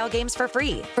casino-style games for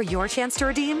free for your chance to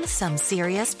redeem some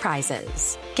serious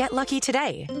prizes. Get lucky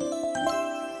today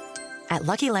at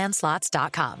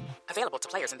LuckyLandSlots.com. Available to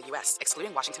players in the U.S.,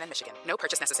 excluding Washington and Michigan. No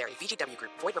purchase necessary. VGW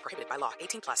Group. Void where prohibited by law.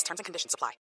 18+. Terms and conditions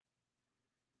apply.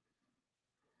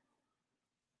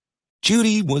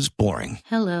 Judy was boring.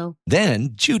 Hello. Then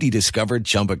Judy discovered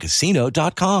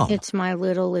ChumbaCasino.com. It's my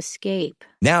little escape.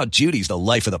 Now Judy's the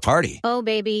life of the party. Oh,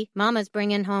 baby, mama's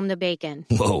bringing home the bacon.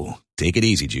 Whoa, take it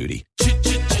easy, Judy.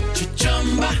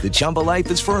 The Chumba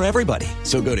life is for everybody.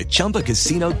 So go to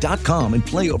ChumbaCasino.com and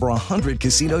play over 100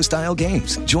 casino-style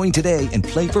games. Join today and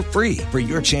play for free for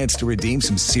your chance to redeem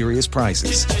some serious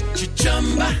prizes.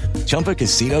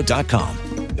 ChumbaCasino.com.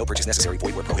 No purchase necessary.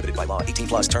 Void where prohibited by law.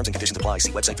 18+. Terms and conditions apply.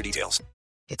 See website for details.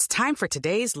 It's time for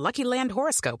today's Lucky Land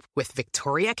horoscope with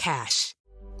Victoria Cash.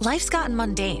 Life's gotten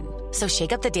mundane, so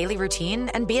shake up the daily routine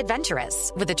and be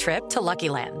adventurous with a trip to Lucky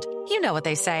Land. You know what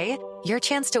they say. Your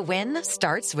chance to win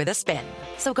starts with a spin.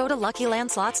 So go to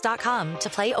LuckyLandSlots.com to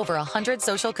play over 100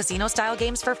 social casino-style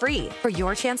games for free for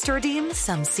your chance to redeem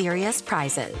some serious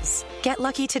prizes. Get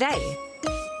lucky today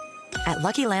at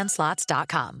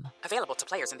LuckyLandSlots.com. Available to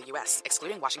players in the U.S.,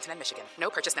 excluding Washington and Michigan.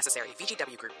 No purchase necessary.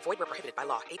 VGW Group. Void where prohibited by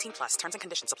law. 18+. Terms and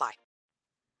conditions apply.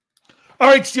 All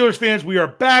right, Steelers fans, we are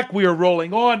back. We are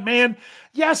rolling on, man.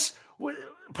 Yes,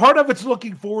 part of it's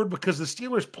looking forward because the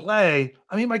Steelers play.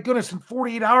 I mean, my goodness, in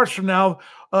 48 hours from now,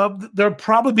 they'll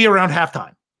probably be around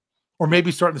halftime or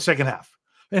maybe starting the second half.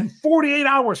 And 48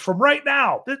 hours from right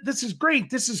now, this is great.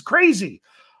 This is crazy.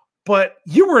 But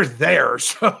you were there,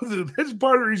 so this is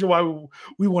part of the reason why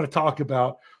we want to talk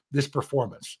about this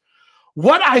performance.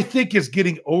 What I think is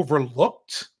getting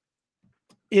overlooked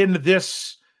in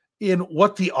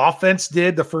what the offense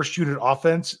did, the first unit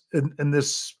offense in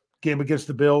this game against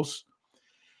the Bills,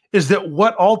 is that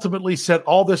what ultimately set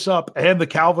all this up and the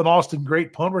Calvin Austin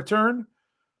great punt return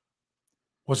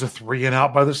was a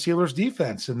 3-and-out by the Steelers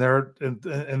defense in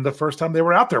the first time they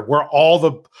were out there, where all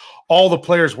the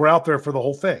players were out there for the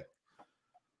whole thing.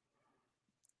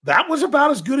 That was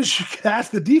about as good as you could ask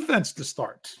the defense to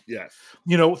start. Yes.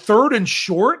 3rd and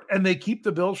short, and they keep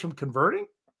the Bills from converting.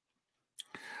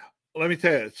 Let me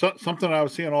tell you, something I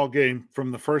was seeing all game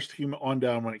from the first team on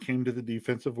down when it came to the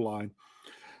defensive line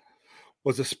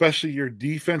was especially your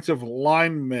defensive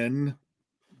linemen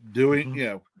doing,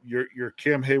 your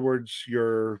Cam Haywards,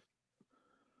 your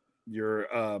it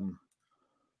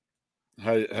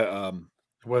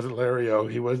wasn't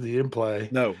Lario. He was the in play.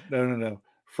 No.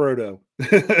 Frodo,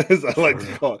 as I like to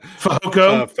call it.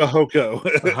 Fehoko.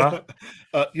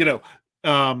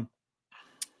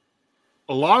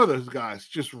 A lot of those guys,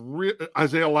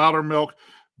 Isaiah Loudermilk,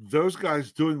 those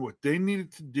guys doing what they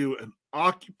needed to do and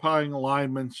occupying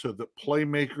linemen so that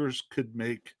playmakers could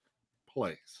make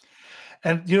plays.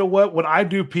 And you know what? When I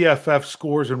do PFF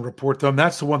scores and report them,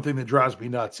 that's the one thing that drives me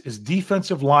nuts is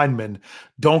defensive linemen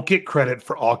don't get credit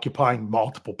for occupying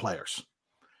multiple players.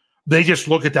 They just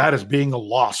look at that as being a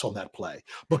loss on that play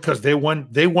because they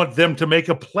want them to make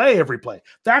a play every play.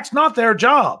 That's not their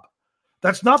job.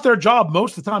 That's not their job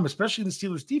most of the time, especially the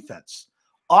Steelers defense.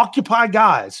 Occupy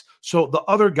guys so the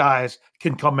other guys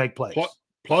can come make plays.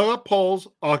 Plug up holes,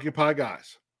 occupy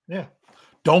guys. Yeah.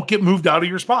 Don't get moved out of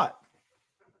your spot.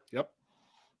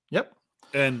 Yep.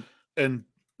 And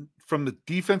from the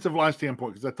defensive line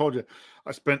standpoint, because I told you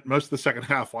I spent most of the second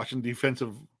half watching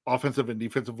offensive and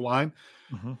defensive line.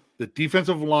 Mm-hmm. The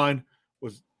defensive line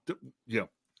was,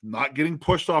 not getting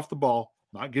pushed off the ball,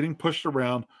 not getting pushed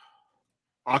around,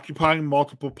 occupying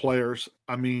multiple players.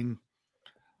 I mean,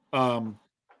 the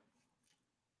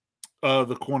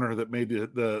corner that made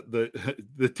the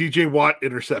TJ Watt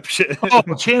interception. Oh,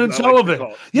 Shannon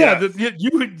Sullivan. Yeah.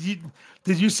 Yes.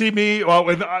 Did you see me?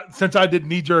 Well, since I did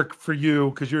knee jerk for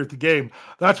you because you're at the game,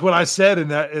 that's what I said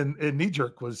in knee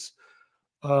jerk was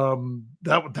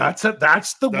that's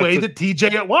the way that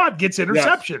TJ Watt gets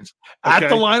interceptions at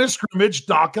the line of scrimmage,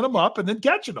 knocking them up and then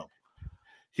catching them.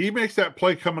 He makes that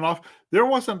play coming off. There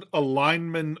wasn't a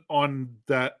lineman on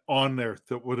there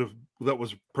that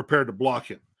was prepared to block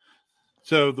him.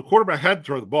 So the quarterback had to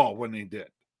throw the ball when he did,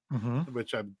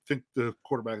 which I think the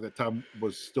quarterback at that time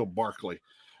was still Barkley.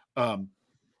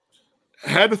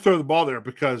 Had to throw the ball there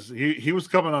because he was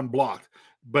coming unblocked.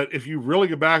 But if you really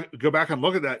go back and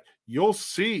look at that, you'll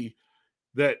see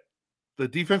that the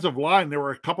defensive line, there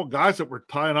were a couple guys that were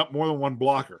tying up more than one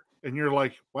blocker. And you're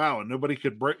like, wow, and nobody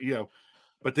could break,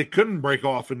 but they couldn't break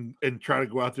off and try to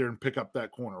go out there and pick up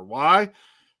that corner. Why?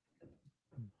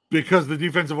 Because the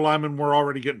defensive linemen were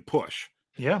already getting pushed.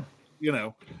 Yeah.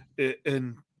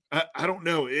 And I don't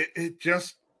know. It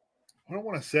just, I don't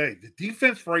want to say the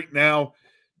defense right now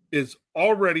is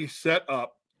already set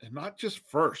up, and not just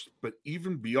first, but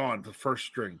even beyond the first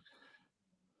string.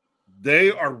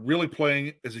 They are really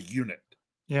playing as a unit.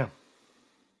 Yeah.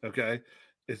 Okay.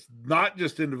 It's not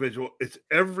just individual. It's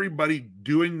everybody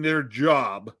doing their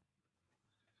job.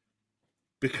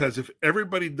 Because if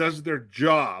everybody does their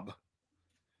job,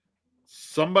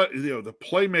 somebody, the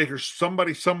playmaker,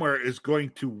 somebody somewhere is going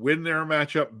to win their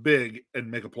matchup big and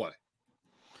make a play.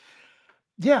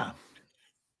 Yeah.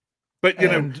 But,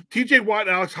 TJ Watt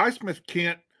and Alex Highsmith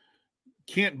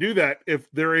can't do that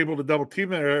if they're able to double team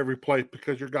there every play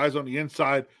because your guys on the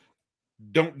inside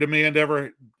don't demand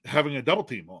ever having a double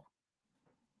team on.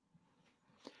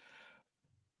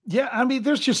 Yeah, I mean,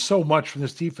 there's just so much from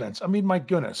this defense. I mean, my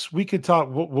goodness, we could talk.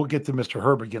 We'll get to Mr.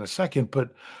 Herbig in a second, but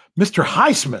Mr.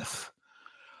 Highsmith,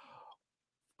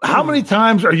 how many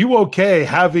times are you okay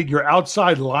having your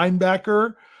outside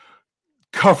linebacker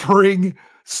covering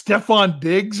Stephon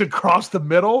Diggs across the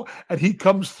middle and he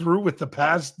comes through with the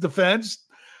pass defense?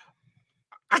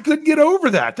 I couldn't get over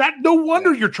that. No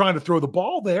wonder you're trying to throw the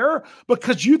ball there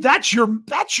because that's your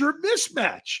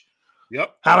mismatch.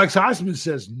 Yep. Alex Highsmith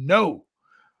says no.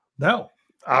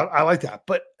 I like that.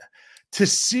 But to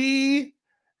see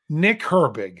Nick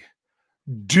Herbig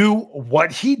do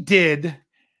what he did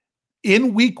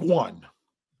in week 1,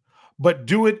 but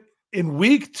do it in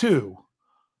week 2,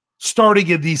 starting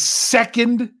in the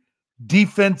second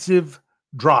defensive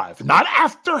drive, not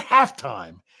after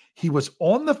halftime. He was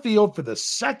on the field for the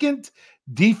second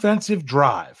defensive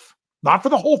drive, not for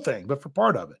the whole thing, but for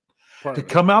part of it, to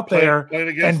come out there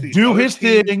and do his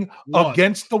thing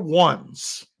against the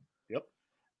ones.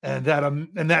 And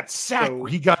that sack where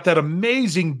he got that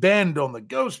amazing bend on the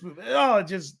ghost move. Oh,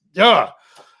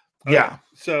 yeah.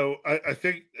 So I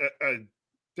think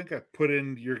I put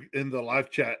in the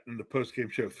live chat in the post game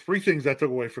show 3 things I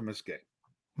took away from this game.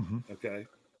 Mm-hmm. Okay,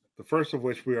 the first of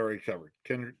which we already covered.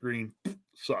 Kendrick Green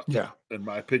sucks. Yeah, in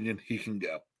my opinion, he can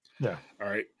go. Yeah. All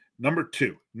right. Number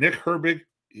 2, Nick Herbig.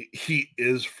 He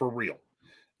is for real.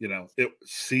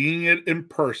 Seeing it in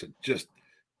person,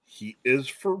 he is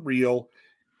for real.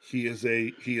 He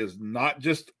is not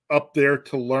just up there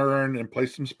to learn and play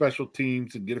some special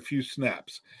teams and get a few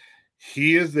snaps.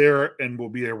 He is there and will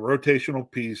be a rotational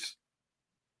piece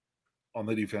on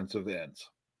the defensive ends.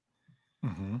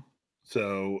 Mm-hmm.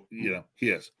 So, he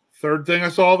is. Third thing I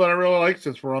saw that I really like,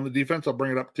 since we're on the defense, I'll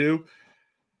bring it up too.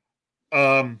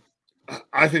 I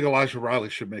think Elijah Riley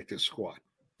should make this squad.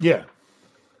 Yeah.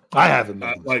 I haven't.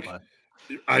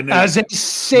 I know as a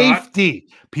safety.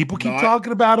 People keep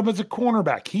talking about him as a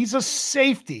cornerback. He's a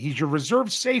safety. He's your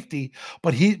reserve safety,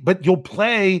 but you'll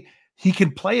play. He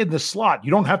can play in the slot.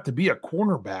 You don't have to be a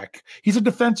cornerback. He's a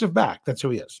defensive back. That's who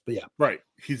he is. But yeah. Right.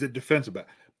 He's a defensive back.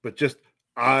 But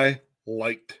I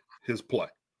liked his play.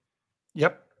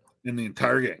 Yep. In the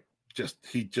entire game.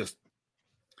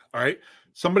 all right.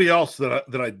 Somebody else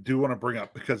that I do want to bring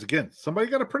up, because again, somebody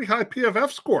got a pretty high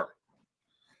PFF score.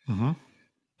 Mm-hmm.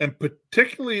 And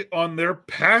particularly on their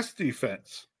pass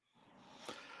defense.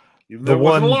 Even the though it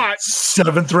wasn't a one lot.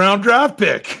 7th round draft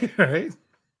pick, right?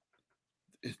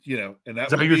 You know, and that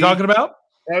is that what you're talking about?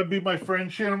 That would be my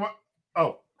friend Shannon White.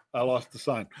 Oh, I lost the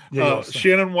sign. Yeah,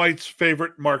 Shannon White's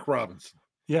favorite, Mark Robinson.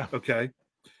 Yeah. Okay.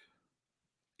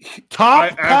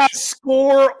 Top pass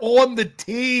score on the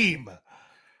team.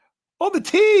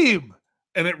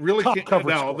 And it really Top came coverage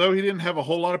now, score. although he didn't have a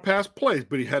whole lot of pass plays,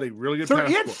 but he had a really good pass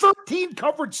He had score. 13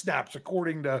 coverage snaps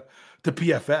according to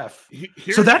PFF.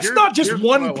 Here- so that's here's- not just here's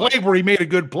one what I play like. where he made a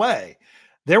good play.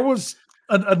 There was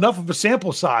enough of a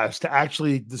sample size to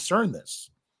actually discern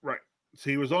this. Right. So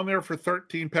he was on there for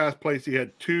 13 pass plays. He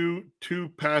had two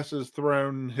passes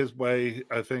thrown his way,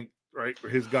 I think, right?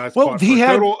 His guys caught he for a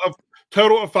had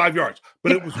total of 5 yards.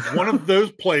 But it was one of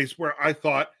those plays where I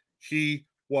thought he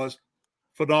was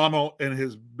phenomenal and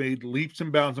has made leaps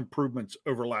and bounds improvements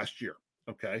over last year.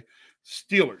 Okay.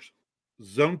 Steelers,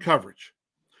 zone coverage.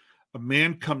 A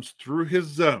man comes through his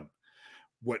zone.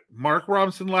 What Mark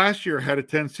Robinson last year had a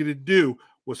tendency to do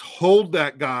was hold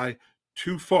that guy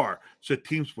too far. So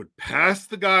teams would pass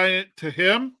the guy to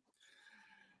him.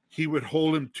 He would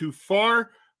hold him too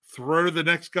far, throw the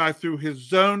next guy through his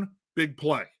zone, big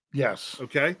play. Yes.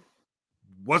 Okay.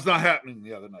 Was not happening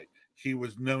the other night. He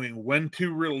was knowing when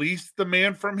to release the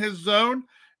man from his zone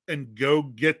and go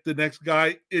get the next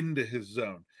guy into his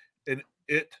zone. And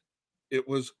it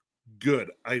was good.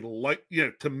 I like,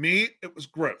 to me, it was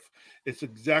growth. It's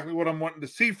exactly what I'm wanting to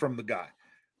see from the guy.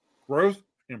 Growth,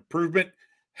 improvement.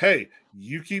 Hey,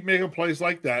 you keep making plays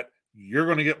like that, you're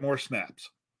going to get more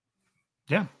snaps.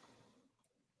 Yeah.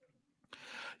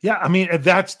 Yeah, I mean,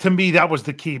 that's, to me, that was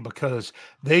the key, because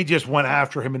they just went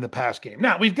after him in the pass game.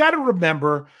 Now, we've got to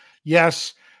remember,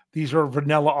 yes, these are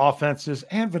vanilla offenses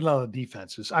and vanilla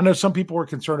defenses. I know some people were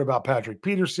concerned about Patrick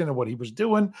Peterson and what he was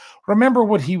doing. Remember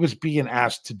what he was being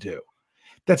asked to do.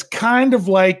 That's kind of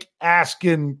like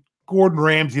asking Gordon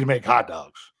Ramsay to make hot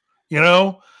dogs. You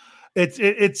know, it's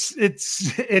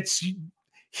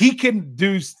he can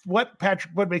do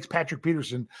what makes Patrick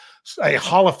Peterson a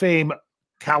Hall of Fame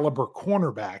caliber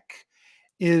cornerback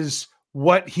is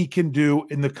what he can do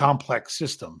in the complex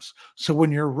systems. So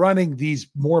when you're running these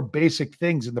more basic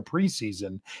things in the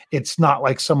preseason, it's not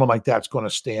like someone like that's going to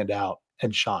stand out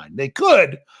and shine. They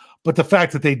could, but the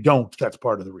fact that they don't, that's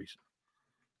part of the reason.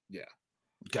 Yeah.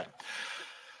 Okay.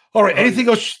 All right. Anything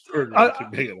else?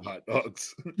 Making hot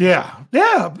dogs. Yeah.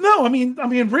 No, I mean,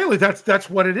 really, that's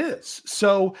what it is.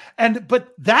 So, but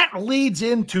that leads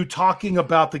into talking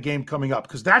about the game coming up,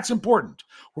 because that's important.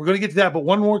 We're going to get to that, but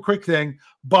one more quick thing.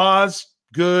 Boz,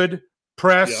 good.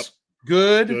 Press,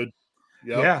 good.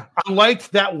 Yep. Yeah. I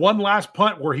liked that one last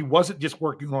punt where he wasn't just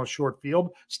working on a short field,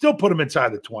 still put him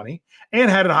inside the 20 and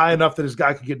had it high enough that his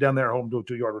guy could get down there home to a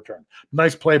 2-yard return.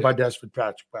 Nice play by Desmond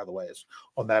Patrick, by the way, is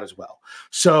on that as well.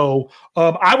 So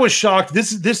I was shocked.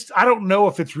 This, I don't know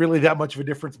if it's really that much of a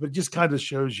difference, but it just kind of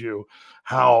shows you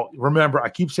how, remember, I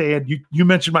keep saying, you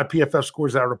mentioned my PFF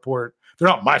scores that I report. They're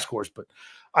not my scores, but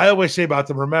I always say about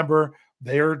them, remember,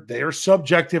 they are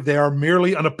subjective. They are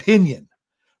merely an opinion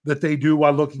that they do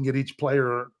while looking at each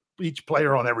player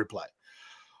on every play.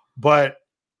 But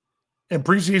in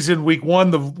preseason week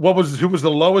 1, who was the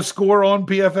lowest score on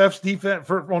PFF's defense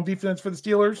on defense for the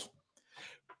Steelers?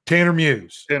 Tanner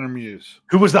Muse.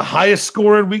 Who was the highest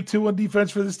score in week 2 on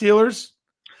defense for the Steelers?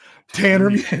 Tanner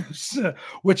Muse.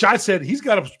 Which I said he's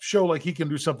got to show like he can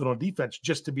do something on defense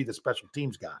just to be the special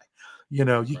teams guy. You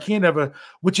know, you can't have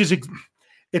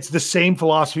it's the same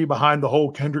philosophy behind the whole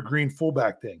Kendrick Green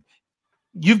fullback thing.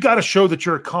 You've got to show that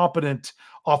you're a competent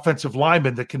offensive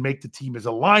lineman that can make the team as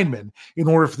a lineman in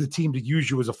order for the team to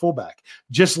use you as a fullback.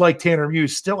 Just like Tanner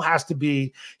Muse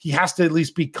he has to at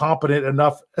least be competent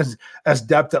enough as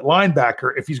depth at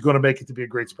linebacker if he's going to make it to be a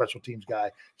great special teams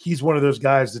guy. He's one of those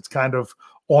guys that's kind of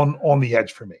on the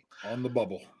edge for me. On the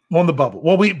bubble.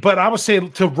 Well, but I would say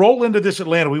to roll into this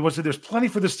Atlanta, we would say there's plenty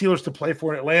for the Steelers to play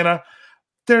for in Atlanta.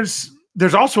 There's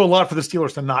also a lot for the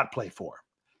Steelers to not play for.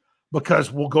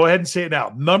 Because we'll go ahead and say it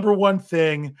now. Number one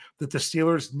thing that the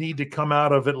Steelers need to come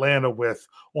out of Atlanta with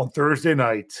on Thursday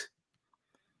night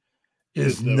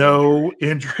is no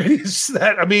injuries.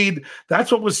 That's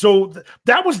what was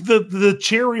that was the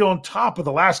cherry on top of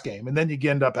the last game. And then you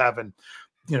end up having,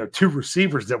 2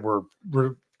 receivers that were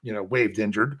waived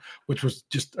injured, which was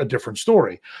just a different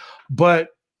story. But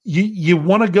you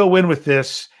want to go in with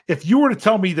this. If you were to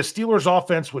tell me the Steelers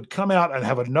offense would come out and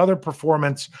have another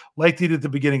performance like they did at the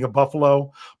beginning of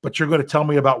Buffalo, but you're going to tell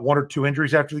me about 1 or 2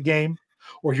 injuries after the game,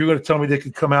 Or you're going to tell me they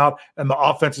could come out and the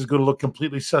offense is going to look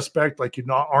completely suspect, like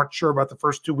aren't sure about the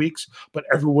first 2 weeks, but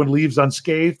everyone leaves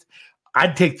unscathed?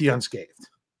 I'd take the unscathed.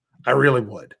 I really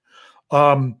would.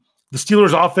 The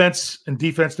Steelers' offense and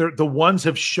defense, the ones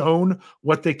have shown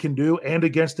what they can do, and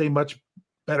against a much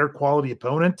better quality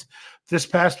opponent this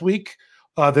past week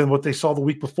than what they saw the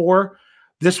week before.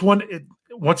 This one,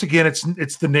 once again,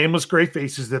 it's the nameless gray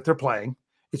faces that they're playing.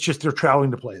 It's just they're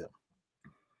traveling to play them.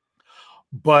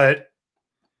 But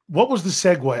what was the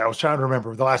segue? I was trying to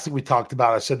remember. The last thing we talked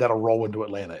about, I said that'll roll into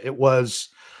Atlanta. It was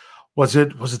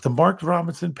it the Mark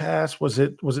Robinson pass? Was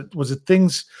it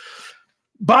things?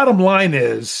 Bottom line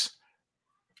is,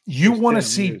 you want to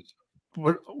see.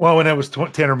 Well, and it was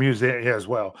Tanner Muse there as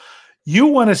well. You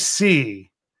want to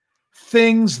see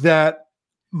things that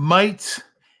might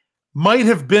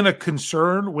have been a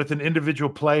concern with an individual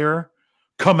player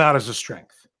come out as a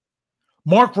strength.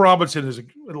 Mark Robinson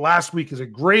last week is a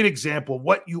great example of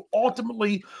what you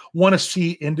ultimately want to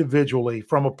see individually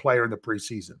from a player in the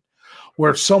preseason,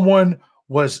 where someone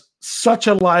was such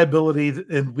a liability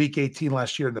in week 18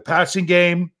 last year in the passing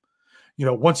game.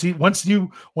 Once he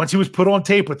was put on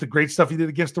tape with the great stuff he did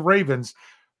against the Ravens,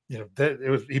 he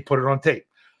put it on tape.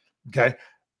 Okay.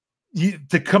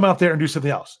 To come out there and do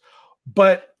something else.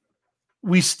 But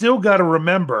we still got to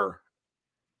remember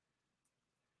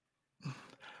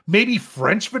maybe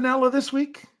French vanilla this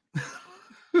week.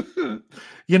 Third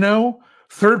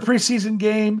preseason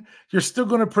game, you're still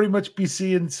going to pretty much be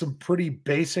seeing some pretty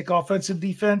basic offensive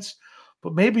defense,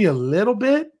 but maybe a little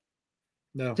bit.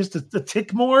 No, just a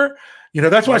tick more.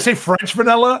 That's why I say French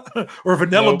vanilla or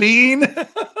vanilla bean.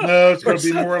 No, it's going to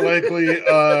be more likely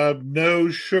no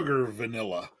sugar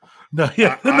vanilla. No,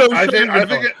 yeah, I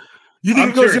think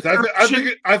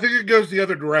it goes the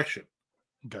other direction.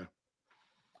 Okay,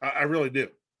 I really do.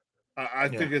 I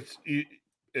think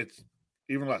it's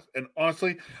even less. And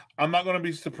honestly, I'm not going to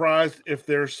be surprised if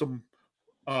there's some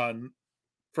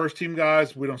first team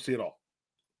guys we don't see at all.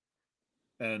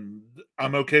 And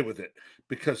I'm okay with it,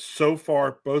 because so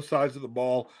far, both sides of the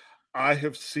ball, I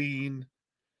have seen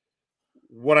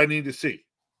what I need to see.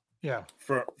 Yeah.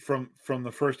 From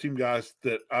the first team guys,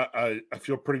 that I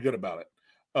feel pretty good about it.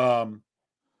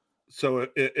 So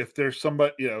if there's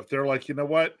somebody, if they're like, you know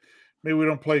what, maybe we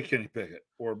don't play Kenny Pickett,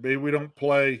 or maybe we don't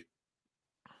play,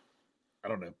 I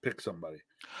don't know, pick somebody.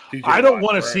 I don't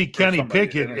want to see Kenny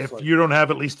Pickett if you don't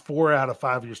have at least 4 out of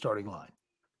 5 of your starting line.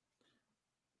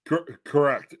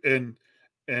 Correct. And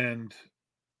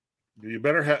you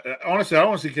better have, honestly, I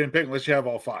don't want to see Kenny Pickett unless you have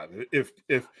all 5. If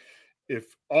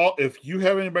you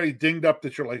have anybody dinged up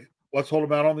that you're like, let's hold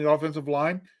them out on the offensive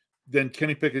line, then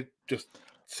Kenny Pickett just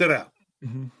sit out.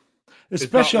 Mm-hmm.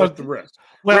 Especially with the risk.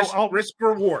 Well, risk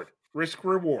reward.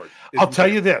 I'll tell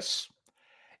you this: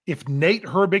 if Nate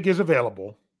Herbig is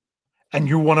available, and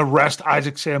you want to rest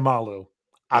Isaac Seumalo,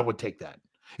 I would take that.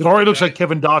 It already looks like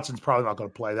Kevin Dotson's probably not going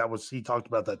to play. He talked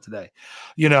about that today.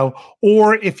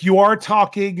 Or if you are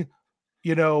talking,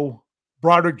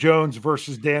 Broderick Jones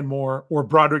versus Dan Moore, or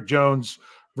Broderick Jones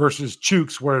versus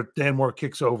Chooks, where Dan Moore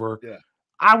kicks over. Yeah.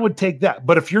 I would take that.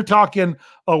 But if you're talking,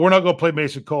 we're not going to play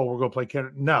Mason Cole, we're going to play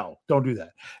Kennedy. No, don't do that.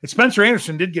 And Spencer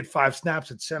Anderson did get 5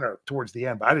 snaps at center towards the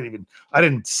end, but I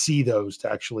didn't see those to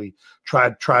actually try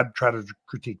to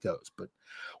critique those. But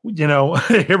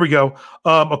here we go.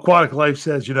 Aquatic Life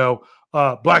says,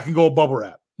 black and gold bubble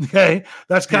wrap. Okay,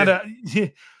 that's kind of.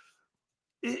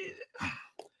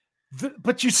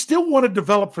 But you still want to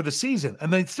develop for the season,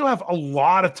 and they still have a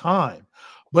lot of time.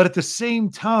 But at the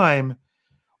same time,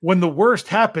 when the worst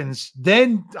happens,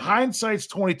 then hindsight's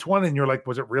 20/20, and you're like,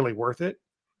 was it really worth it?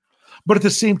 But at the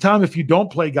same time, if you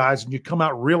don't play guys and you come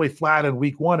out really flat in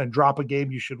week 1 and drop a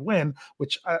game you should win,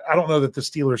 which I don't know that the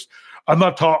Steelers, I'm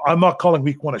not calling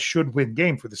week 1 a should win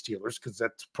game for the Steelers, because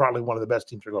that's probably one of the best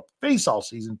teams they're going to face all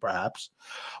season, perhaps.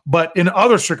 But in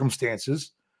other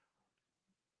circumstances,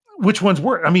 which one's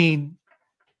worse? I mean,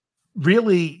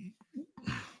 really,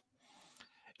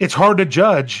 it's hard to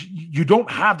judge. You don't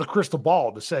have the crystal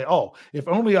ball to say, if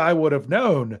only I would have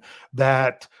known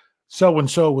that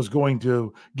so-and-so was going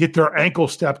to get their ankle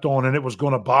stepped on and it was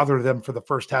going to bother them for the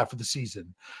first half of the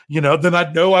season, then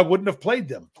I'd know I wouldn't have played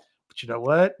them. But you know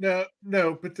what?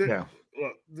 No, but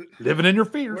living in your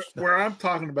fears. Where I'm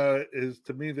talking about it is,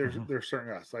 to me, there's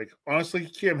certain guys. Like, honestly,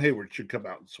 Cam Hayward should come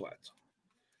out in sweats.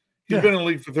 He's been in the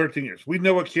league for 13 years. We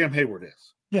know what Cam Hayward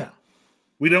is. Yeah.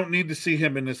 We don't need to see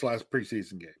him in this last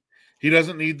preseason game. He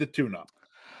doesn't need the tune-up.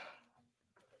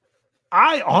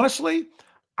 I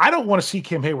don't want to see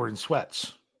Cam Hayward in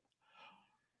sweats.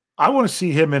 I want to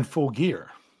see him in full gear.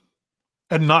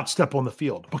 and not step on the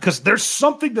field, because there's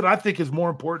something that I think is more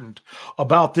important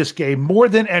about this game more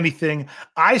than anything.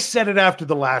 I said it after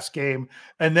the last game,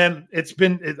 and then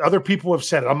other people have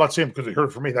said it. I'm not saying because they heard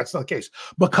it from me. That's not the case,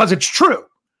 because it's true.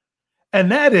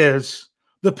 And that is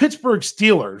the Pittsburgh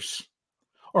Steelers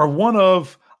are one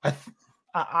of,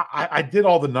 I did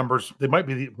all the numbers. They might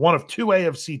be one of 2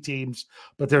 AFC teams,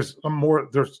 but there's a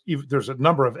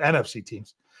number of NFC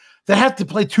teams that have to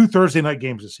play 2 Thursday night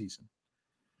games this season.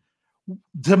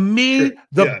 To me,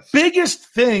 the biggest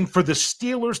thing for the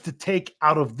Steelers to take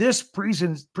out of this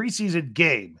preseason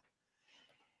game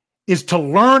is to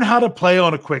learn how to play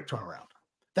on a quick turnaround.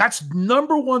 That's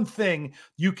number one thing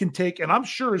you can take. And I'm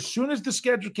sure as soon as the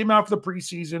schedule came out for the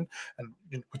preseason,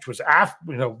 and which was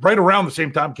right around the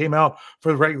same time came out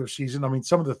for the regular season. I mean,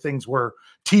 some of the things were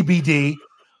TBD.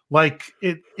 Like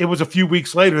it was a few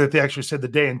weeks later that they actually said the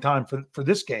day and time for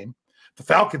this game. The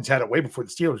Falcons had it way before the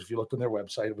Steelers, if you looked on their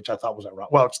website, which I thought was wrong.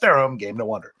 Well, it's their home game, no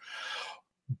wonder.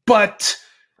 But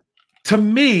to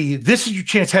me, this is your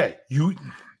chance. Hey, you're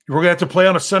going to have to play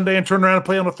on a Sunday and turn around and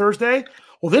play on a Thursday.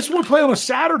 Well, this one play on a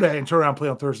Saturday and turn around and play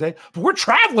on Thursday, but we're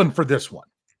traveling for this one.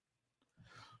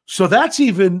 So that's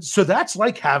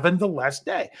like having the last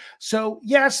day. So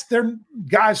yes, they're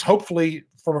guys, hopefully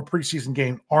from a preseason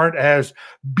game aren't as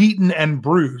beaten and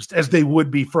bruised as they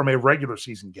would be from a regular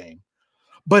season game.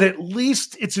 But at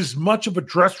least it's as much of a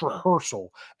dress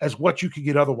rehearsal as what you could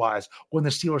get otherwise when the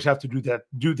Steelers have to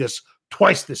do this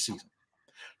twice this season.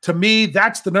 To me,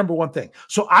 that's the number one thing.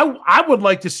 So I would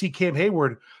like to see Cam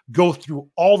Hayward go through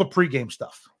all the pregame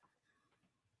stuff.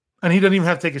 And he doesn't even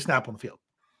have to take a snap on the field.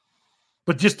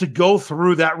 But just to go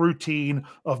through that routine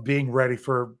of being ready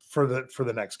for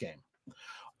the next game.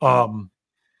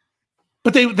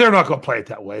 But they're not going to play it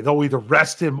that way. They'll either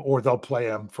rest him or they'll play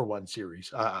him for one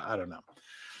series. I don't know.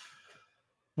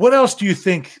 What else do you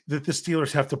think that the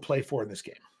Steelers have to play for in this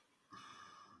game?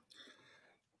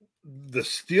 The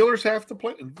Steelers have to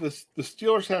play. The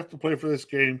Steelers have to play for this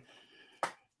game.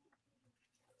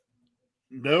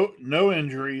 No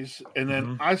injuries, and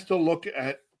then I still look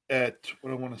at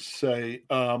what I want to say.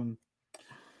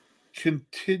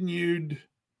 Continued.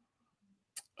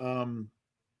 What I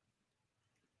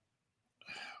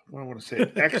want to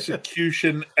say,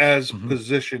 execution as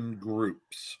position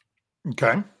groups.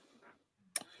 Okay.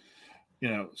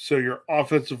 So your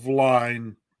offensive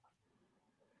line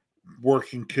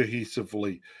working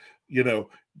cohesively,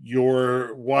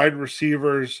 your wide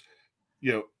receivers,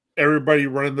 everybody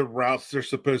running the routes they're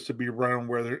supposed to be running,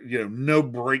 where there, no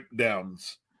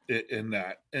breakdowns in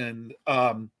that. And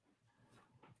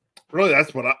really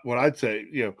that's what I'd say,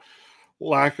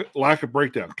 lack of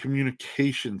breakdown,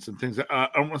 communications and things. I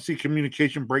don't want to see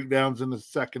communication breakdowns in the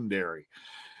secondary.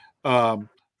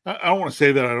 I don't want to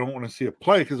say that I don't want to see a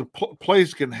play, because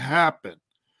plays can happen,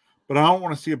 but I don't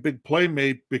want to see a big play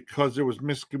made because there was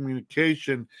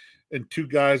miscommunication and 2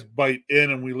 guys bite in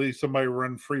and we leave somebody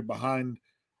run free behind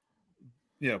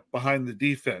the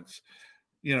defense.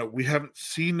 We haven't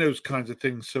seen those kinds of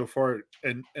things so far,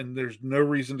 and there's no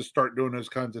reason to start doing those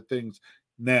kinds of things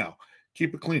now.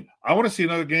 Keep it clean. I want to see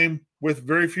another game with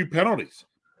very few penalties.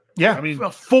 Yeah, I mean,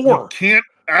 4. You can't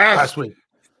ask. Last week.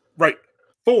 Right,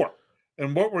 4.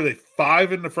 And what were they,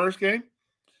 5 in the first game?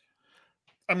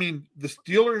 I mean, the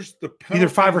Steelers, the penalties,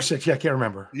 either 5 or 6. Yeah, I can't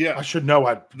remember. Yeah, I should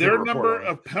know. Their number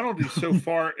of penalties so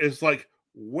far is like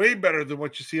way better than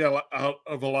what you see out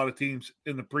of a lot of teams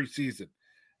in the preseason,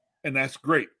 and that's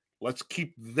great. Let's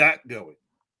keep that going.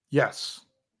 Yes,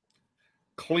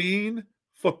 clean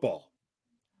football.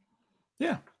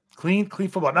 Yeah, clean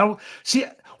football. Now, see,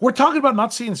 we're talking about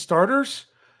not seeing starters.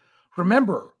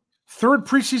 Remember, 3rd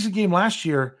preseason game last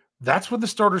year. That's when the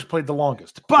starters played the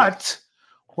longest. But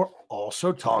we're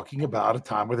also talking about a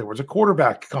time where there was a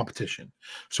quarterback competition.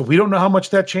 So we don't know how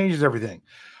much that changes everything.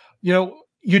 You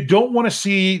don't want to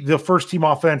see the first team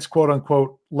offense, quote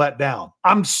unquote, let down.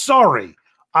 I'm sorry.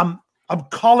 I'm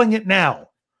calling it now.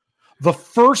 The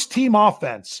first team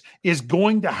offense is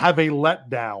going to have a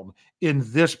letdown in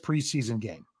this preseason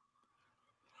game.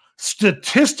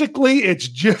 Statistically, it's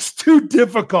just too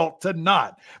difficult to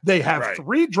not. They have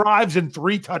 3 drives and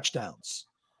 3 touchdowns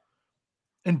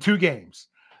in 2 games.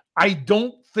 I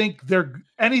don't think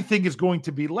anything is going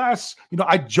to be less.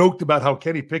 I joked about how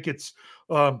Kenny Pickett's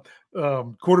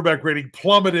quarterback rating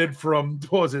plummeted from,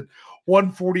 what was it,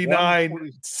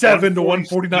 149.7 to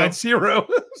 149.0.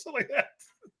 Something like that.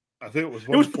 I think it was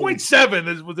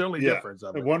 0.7 was the only difference.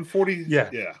 140.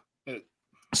 Yeah.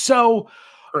 So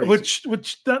Which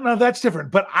no, that's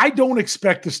different. But I don't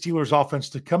expect the Steelers offense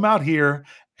to come out here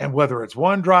and whether it's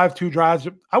one drive, two drives,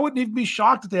 I wouldn't even be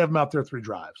shocked if they have them out there 3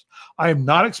 drives. I am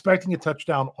not expecting a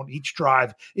touchdown on each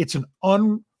drive. It's an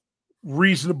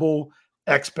unreasonable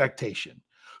expectation.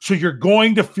 So you're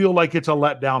going to feel like it's a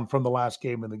letdown from the last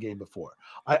game and the game before.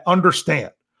 I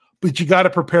understand, but you got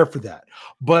to prepare for that.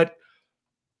 But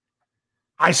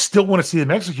I still want to see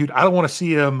them execute. I don't want to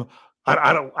see them.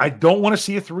 I don't want to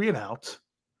see a 3 and out,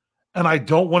 and I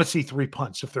don't want to see 3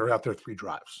 punts if they're out there 3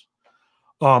 drives.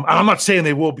 I'm not saying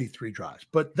they will be 3 drives,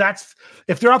 but that's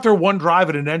if they're out there 1 drive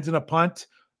and it ends in a punt,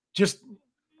 just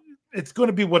it's going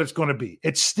to be what it's going to be.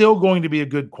 It's still going to be a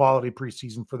good quality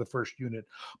preseason for the first unit,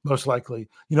 most likely.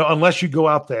 Unless you go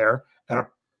out there and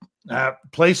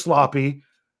play sloppy,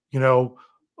 have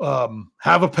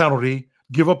a penalty,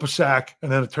 give up a sack,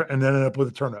 and then end up with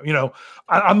a turnover.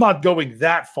 I'm not going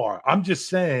that far. I'm just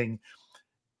saying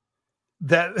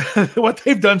that what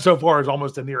they've done so far is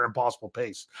almost a near impossible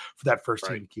pace for that first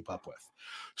team to keep up with.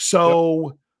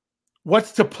 So what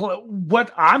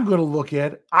I'm going to look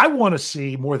at, I want to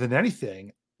see more than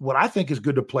anything, what I think is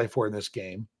good to play for in this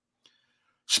game.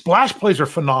 Splash plays are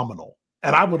phenomenal,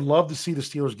 and I would love to see the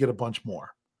Steelers get a bunch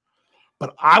more.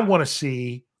 But I want to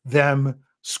see them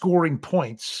scoring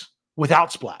points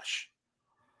without splash.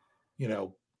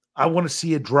 I want to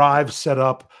see a drive set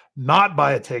up not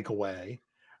by a takeaway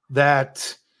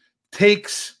that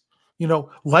takes,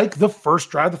 like the first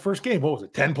drive, the first game. What was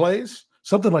it? 10 plays?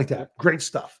 Something like that. Great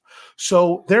stuff.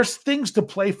 So there's things to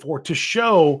play for to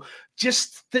show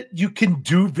just that you can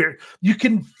you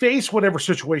can face whatever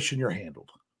situation you're handled.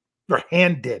 You're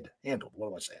handled. What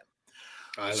am I saying?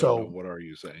 I don't know. What are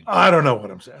you saying? I don't know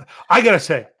what I'm saying. I got to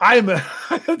say, time to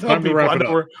wrap it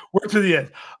up. We're to the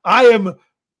end. I am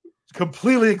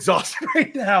completely exhausted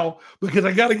right now because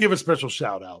I got to give a special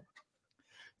shout out.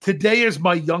 Today is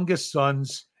my youngest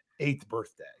son's 8th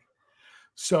birthday.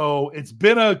 So it's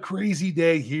been a crazy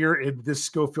day here in this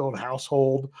Schofield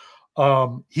household.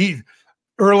 He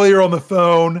earlier on the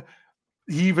phone,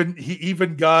 he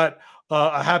even got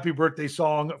a happy birthday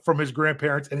song from his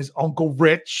grandparents and his Uncle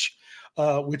Rich,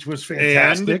 which was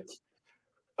fantastic.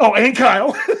 And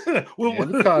Kyle.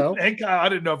 And Kyle. And Kyle. I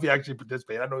didn't know if he actually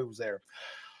participated. I know he was there.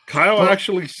 Kyle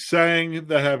actually sang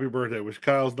the happy birthday, which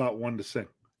Kyle's not one to sing.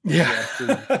 Yeah. He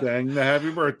actually sang the happy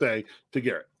birthday to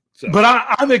Garrett. So. But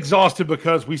I'm exhausted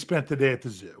because we spent the day at the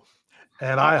zoo.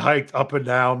 And I hiked up and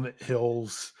down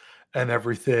hills and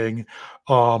everything.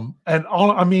 I'm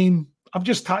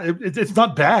just tired. It's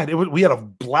not bad. We had a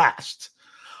blast.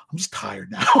 I'm just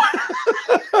tired now.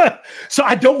 So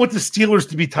I don't want the Steelers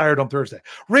to be tired on Thursday.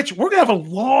 Rich, we're going to have a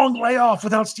long layoff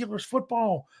without Steelers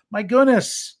football. My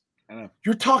goodness. I know.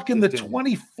 You're talking the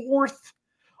 24th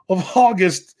of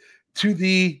August to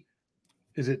the,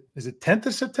 is it 10th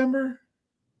of September?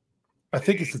 I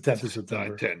think it's the 10th of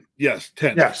September. 10. Yes,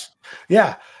 10. Yes.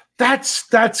 Yeah.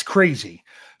 That's crazy.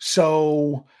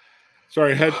 So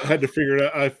sorry, had to figure it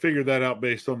out. I figured that out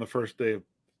based on the first day of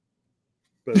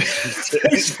first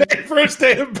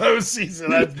day of postseason.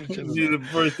 The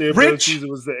first day of postseason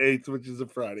was the 8th, which is a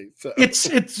Friday. So it's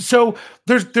so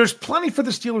there's plenty for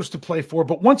the Steelers to play for,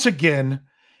 but once again,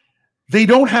 they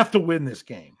don't have to win this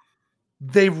game.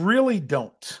 They really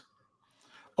don't.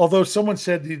 Although someone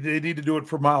said they need to do it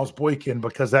for Miles Boykin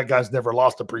because that guy's never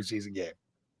lost a preseason game.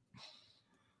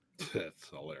 That's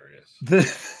hilarious.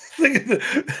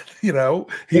 He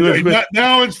was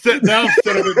now instead of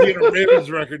it being a Ravens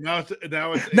record, now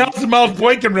it's a Miles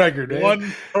Boykin record.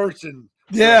 One person.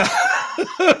 Yeah.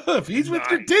 If he's with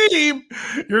your team,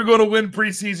 you're going to win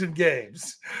preseason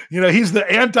games. He's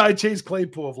the anti-Chase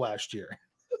Claypool of last year,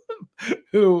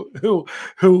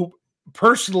 who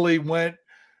personally went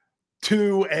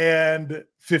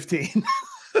 2-15.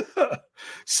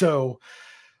 So,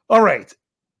 all right.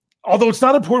 Although it's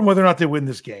not important whether or not they win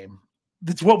this game,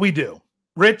 that's what we do.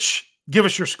 Rich, give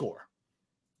us your score.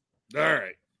 All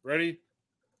right. Ready?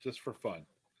 Just for fun.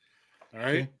 All right.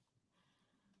 Okay.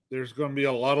 There's going to be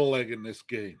a lot of leg in this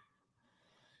game.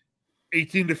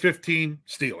 18-15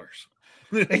 Steelers.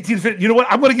 18-15. You know what?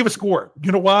 I'm going to give a score.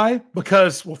 You know why?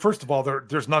 Because, well, first of all,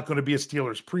 there's not going to be a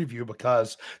Steelers preview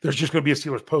because there's just going to be a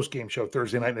Steelers post-game show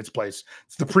Thursday night in its place.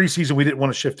 It's the preseason. We didn't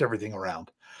want to shift everything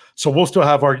around. So we'll still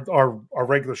have our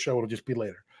regular show. It'll just be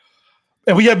later.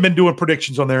 And we haven't been doing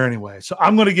predictions on there anyway. So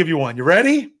I'm going to give you one. You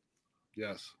ready?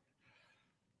 Yes.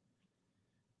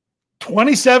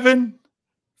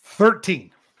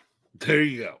 27-13. There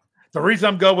you go. The reason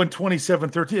I'm going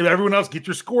 27-13, everyone else get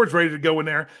your scores ready to go in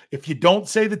there. If you don't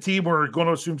say the team, we're going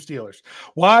to assume Steelers.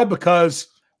 Why? Because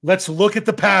let's look at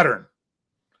the pattern.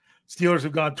 Steelers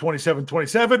have gone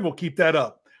 27-27. We'll keep that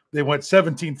up. They went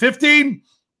 17-15.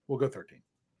 We'll go 13.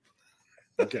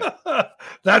 Okay.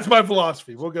 That's my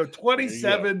philosophy. We'll go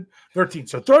 27-13.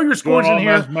 So throw your scores in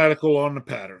here. Mathematical on the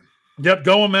pattern. Yep,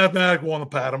 going mathematical on the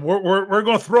pattern. We're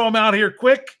going to throw them out here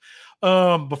quick.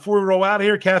 Before we roll out of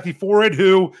here, Kathy Forrid,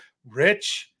 who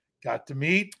Rich got to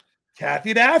meet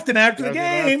Kathy Afton after the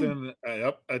game.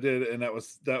 Yep, I did, and that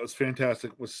was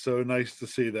fantastic. It was so nice to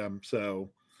see them. So,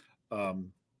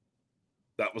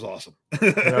 that was awesome.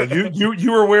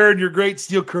 You were wearing your great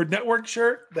Steel Curd Network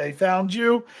shirt. They found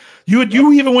you.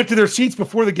 You even went to their seats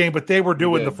before the game, but they were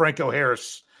doing the Franco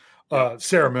Harris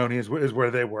ceremony is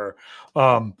where they were.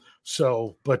 I'm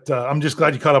just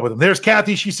glad you caught up with them. There's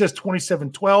Kathy. She says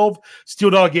 27-12. Steel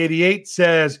Dog 88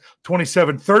 says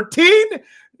 27-13.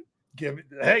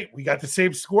 Hey, we got the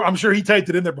same score. I'm sure he typed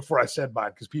it in there before I said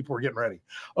mine because people were getting ready.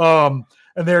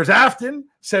 And there's Afton,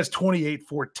 says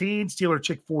 28-14. Steeler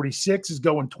Chick 46 is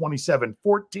going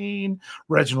 27-14.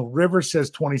 Reginald Rivers says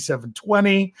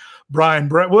 27-20. Brian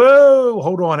Brett, whoa,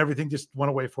 hold on. Everything just went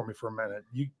away for me for a minute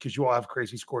because you all have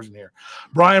crazy scores in here.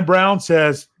 Brian Brown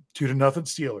says 2-0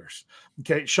 Steelers.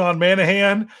 Okay, Sean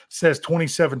Manahan says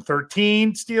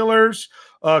 27-13 Steelers.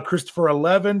 Christopher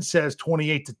 11 says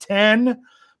 28-10.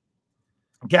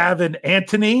 Gavin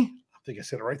Anthony, I think I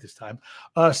said it right this time.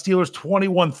 Steelers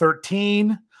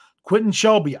 21-13. Quentin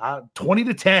Shelby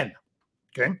 20-10.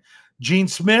 Okay. Gene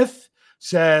Smith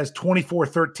says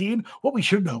 24-13. What we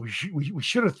should know, we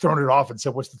should have thrown it off and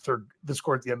said what's the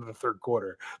score at the end of the third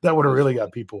quarter. That would have really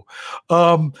got people.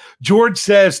 George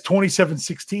says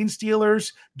 27-16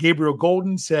 Steelers. Gabriel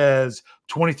Golden says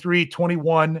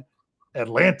 23-21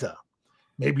 Atlanta.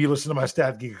 Maybe you listened to my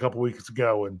stat geek a couple weeks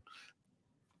ago and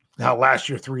how last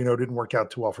year 3-0 didn't work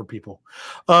out too well for people.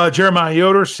 Jeremiah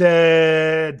Yoder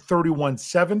said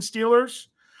 31-7 Steelers.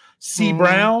 C.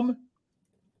 Brown.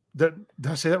 Did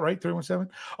I say that right? 31-7?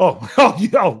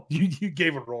 You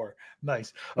gave a roar.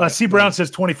 Nice. C. Brown says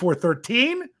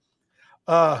 24-13.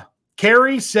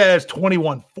 Carey says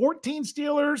 21-14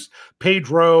 Steelers.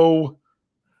 Pedro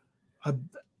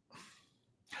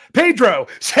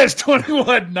says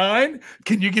 21-9.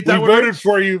 Can you get that? We voted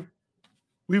for you.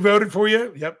 We voted for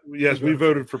you? Yep. Yes, we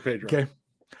voted for Pedro. Okay.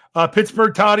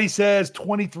 Pittsburgh Toddy says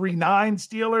 23-9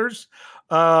 Steelers.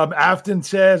 Afton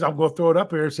says, I'm going to throw it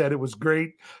up here, said it was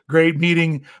great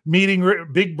meeting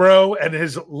Big Bro and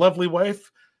his lovely wife.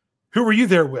 Who were you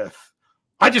there with?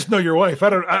 I just know your wife. I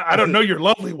don't know your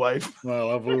lovely wife. My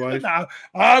lovely wife? No,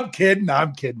 I'm kidding.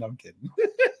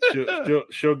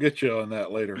 She'll get you on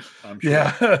that later, I'm sure.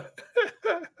 Yeah.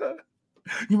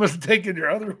 You must have taken your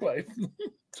other wife.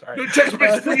 Sorry. No text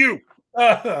message for you.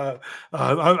 I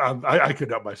could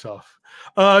help myself.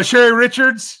 Sherry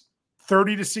Richards,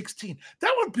 30-16.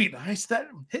 That would be nice. That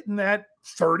hitting that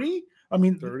 30. I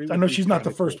mean, I know she's not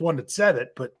the first one that said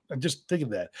it, but I'm just thinking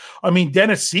that. I mean,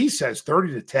 Dennis C says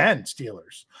 30-10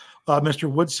 Steelers. Mr.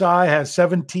 Woodside has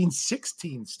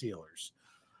 17-16 Steelers.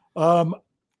 I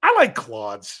like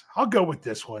Claude's. I'll go with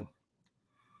this one.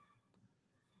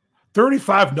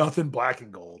 35-0 black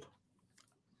and gold.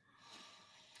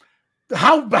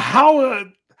 How big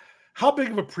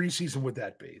of a preseason would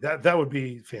that be? That would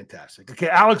be fantastic. Okay,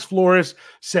 Alex Flores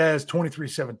says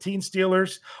 23-17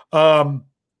 Steelers.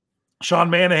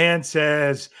 Sean Manahan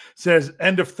says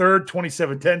end of third,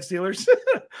 27-10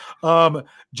 Steelers.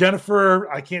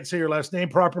 Jennifer, I can't say your last name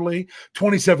properly,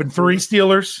 27-3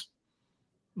 Steelers.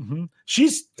 Mm-hmm.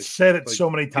 She's said it so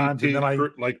many times, and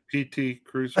then like PT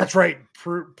Cruiser. That's right,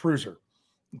 Cruiser.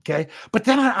 Okay, but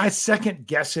then I second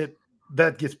guess it.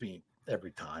 That gets me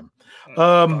every time.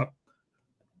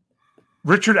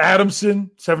 Richard Adamson,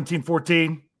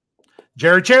 17-14.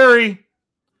 Jerry Cherry,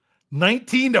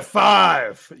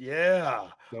 19-5. Yeah,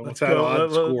 let's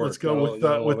go with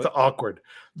the awkward.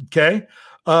 Okay,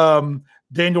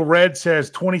 Daniel Red says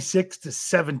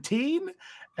 26-17.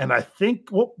 And I think,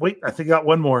 I think I got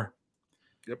one more.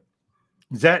 Yep.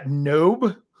 Is that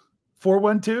Nobe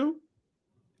 412?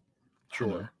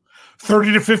 Sure.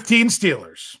 30-15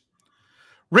 Steelers.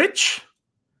 Rich?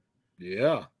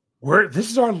 Yeah.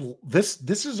 This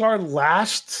is our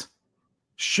last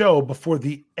show before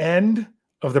the end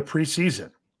of the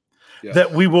preseason. Yes.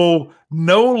 That we will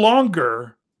no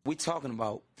longer. We're talking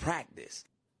about practice.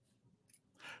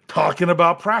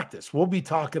 We'll be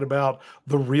talking about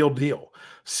the real deal.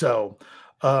 So,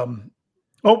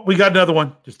 we got another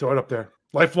one. Just throw it up there.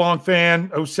 Lifelong fan,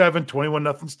 07,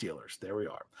 21-0 Steelers. There we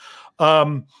are.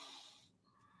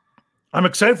 I'm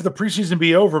excited for the preseason to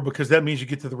be over because that means you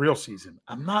get to the real season.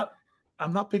 I'm not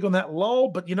big on that lull,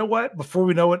 but you know what? Before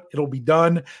we know it, it'll be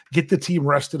done. Get the team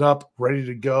rested up, ready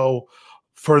to go.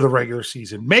 for the regular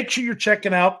season. Make sure you're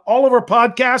checking out all of our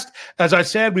podcasts. As I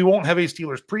said, we won't have a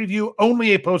Steelers preview,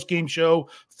 only a post-game show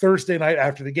Thursday night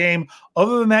after the game.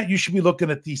 Other than that, you should be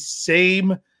looking at the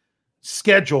same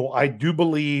schedule, I do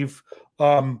believe,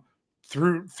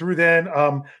 through then.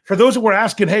 For those who were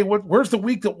asking, hey, where's the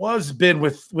week that was been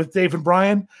with Dave and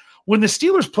Brian? When the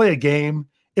Steelers play a game,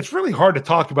 it's really hard to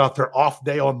talk about their off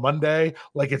day on Monday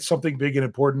like it's something big and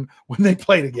important when they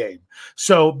play the game.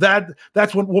 So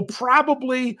that's when we'll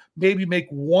probably maybe make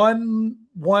one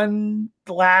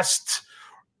last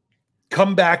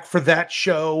comeback for that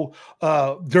show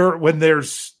when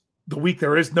there's the week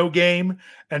there is no game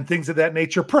and things of that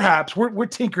nature. Perhaps we're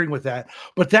tinkering with that,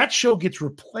 but that show gets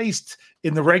replaced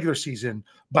in the regular season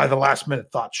by the Last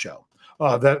Minute Thought show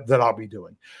that I'll be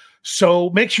doing. So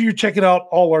make sure you're checking out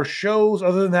all our shows.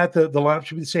 Other than that, the lineup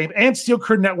should be the same. And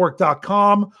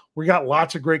SteelCurtainNetwork.com. We got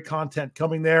lots of great content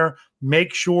coming there.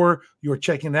 Make sure you're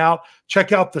checking it out.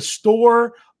 Check out the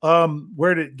store.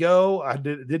 Where did it go? I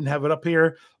didn't have it up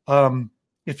here.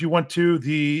 If you went to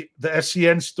the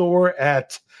SCN store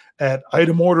at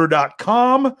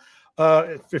itemorder.com,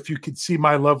 if you could see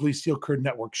my lovely Steel Curtain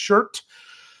Network shirt.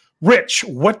 Rich,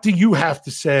 what do you have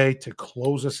to say to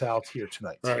close us out here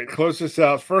tonight? All right, close this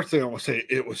out. First thing I want to say,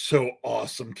 it was so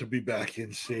awesome to be back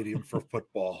in stadium for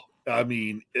football. I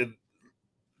mean,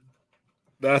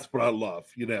 that's what I love.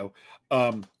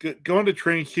 Going to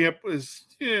training camp is,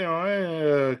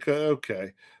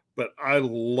 okay. But I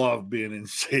love being in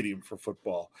stadium for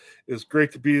football. It was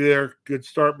great to be there. Good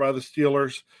start by the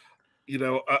Steelers.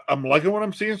 I'm liking what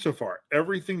I'm seeing so far.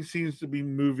 Everything seems to be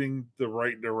moving the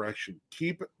right direction.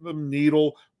 Keep the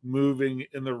needle moving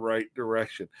in the right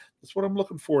direction. That's what I'm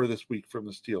looking for this week from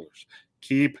the Steelers.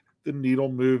 Keep the needle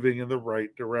moving in the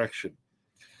right direction.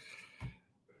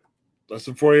 Less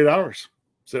than 48 hours.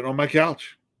 Sitting on my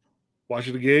couch.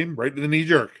 Watching the game right to the knee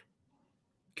jerk.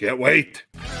 Can't wait.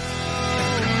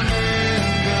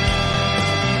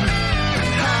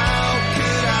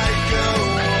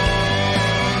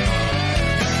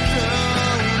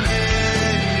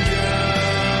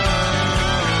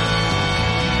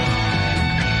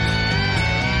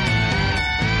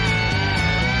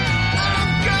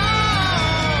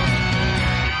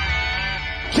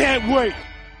 Can't wait.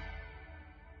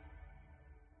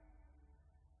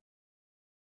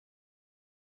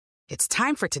 It's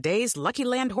time for today's Lucky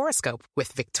Land horoscope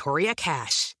with Victoria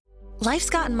Cash. Life's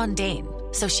gotten mundane,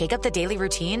 so shake up the daily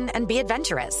routine and be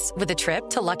adventurous with a trip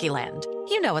to Lucky Land.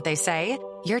 You know what they say.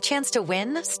 Your chance to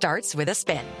win starts with a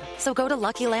spin. So go to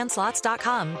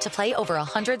LuckyLandSlots.com to play over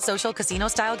 100 social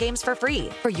casino-style games for free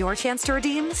for your chance to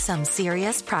redeem some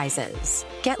serious prizes.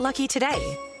 Get lucky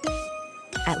today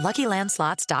at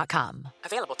LuckyLandSlots.com.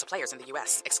 Available to players in the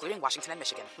U.S., excluding Washington and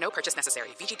Michigan. No purchase necessary.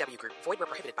 VGW Group. Void where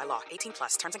prohibited by law.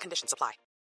 18+. Terms and conditions apply.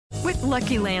 With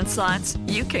Lucky Land Slots,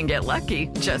 you can get lucky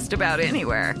just about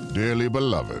anywhere. Dearly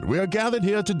beloved, we are gathered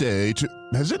here today to...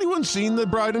 Has anyone seen the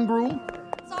bride and groom?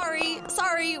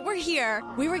 Sorry, we're here.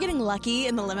 We were getting lucky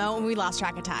in the limo and we lost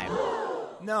track of time.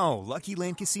 No, Lucky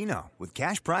Land Casino, with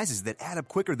cash prizes that add up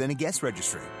quicker than a guest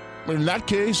registry. In that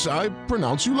case, I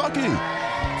pronounce you lucky.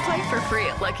 Play for free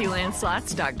at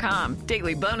LuckyLandSlots.com.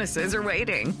 Daily bonuses are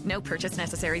waiting. No purchase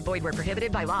necessary. Void where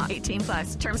prohibited by law.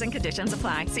 18+. Terms and conditions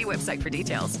apply. See website for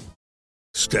details.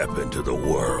 Step into the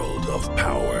world of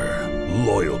power,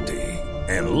 loyalty,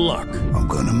 and luck. I'm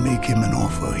gonna make him an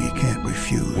offer he can't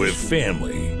refuse. With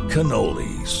family,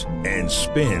 cannolis, and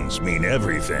spins mean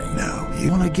everything. Now, you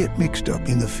wanna get mixed up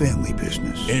in the family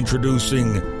business.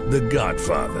 Introducing The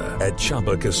Godfather at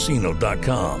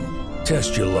ChumbaCasino.com.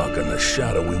 Test your luck in the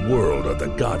shadowy world of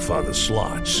The Godfather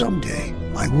slot. Someday,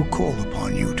 I will call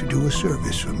upon you to do a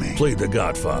service for me. Play The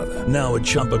Godfather, now at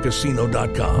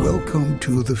ChumbaCasino.com. Welcome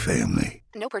to the family.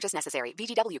 No purchase necessary.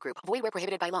 VGW Group. Void where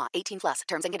prohibited by law. 18+.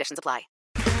 Terms and conditions apply.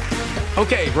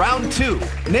 Okay, round two.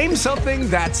 Name something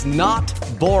that's not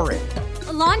boring.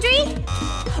 A laundry?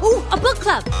 Ooh, a book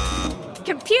club.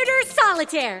 Computer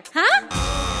solitaire, huh?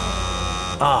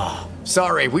 Ah,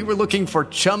 sorry, we were looking for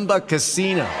Chumba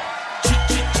Casino.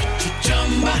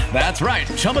 That's right,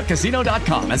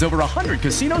 ChumbaCasino.com has over 100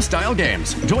 casino-style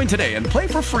games. Join today and play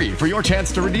for free for your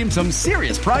chance to redeem some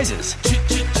serious prizes.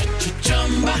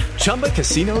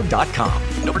 ChumbaCasino.com.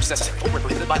 No purchase necessary. Void where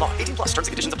prohibited by law. 18+. Terms and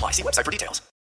conditions apply. See website for details.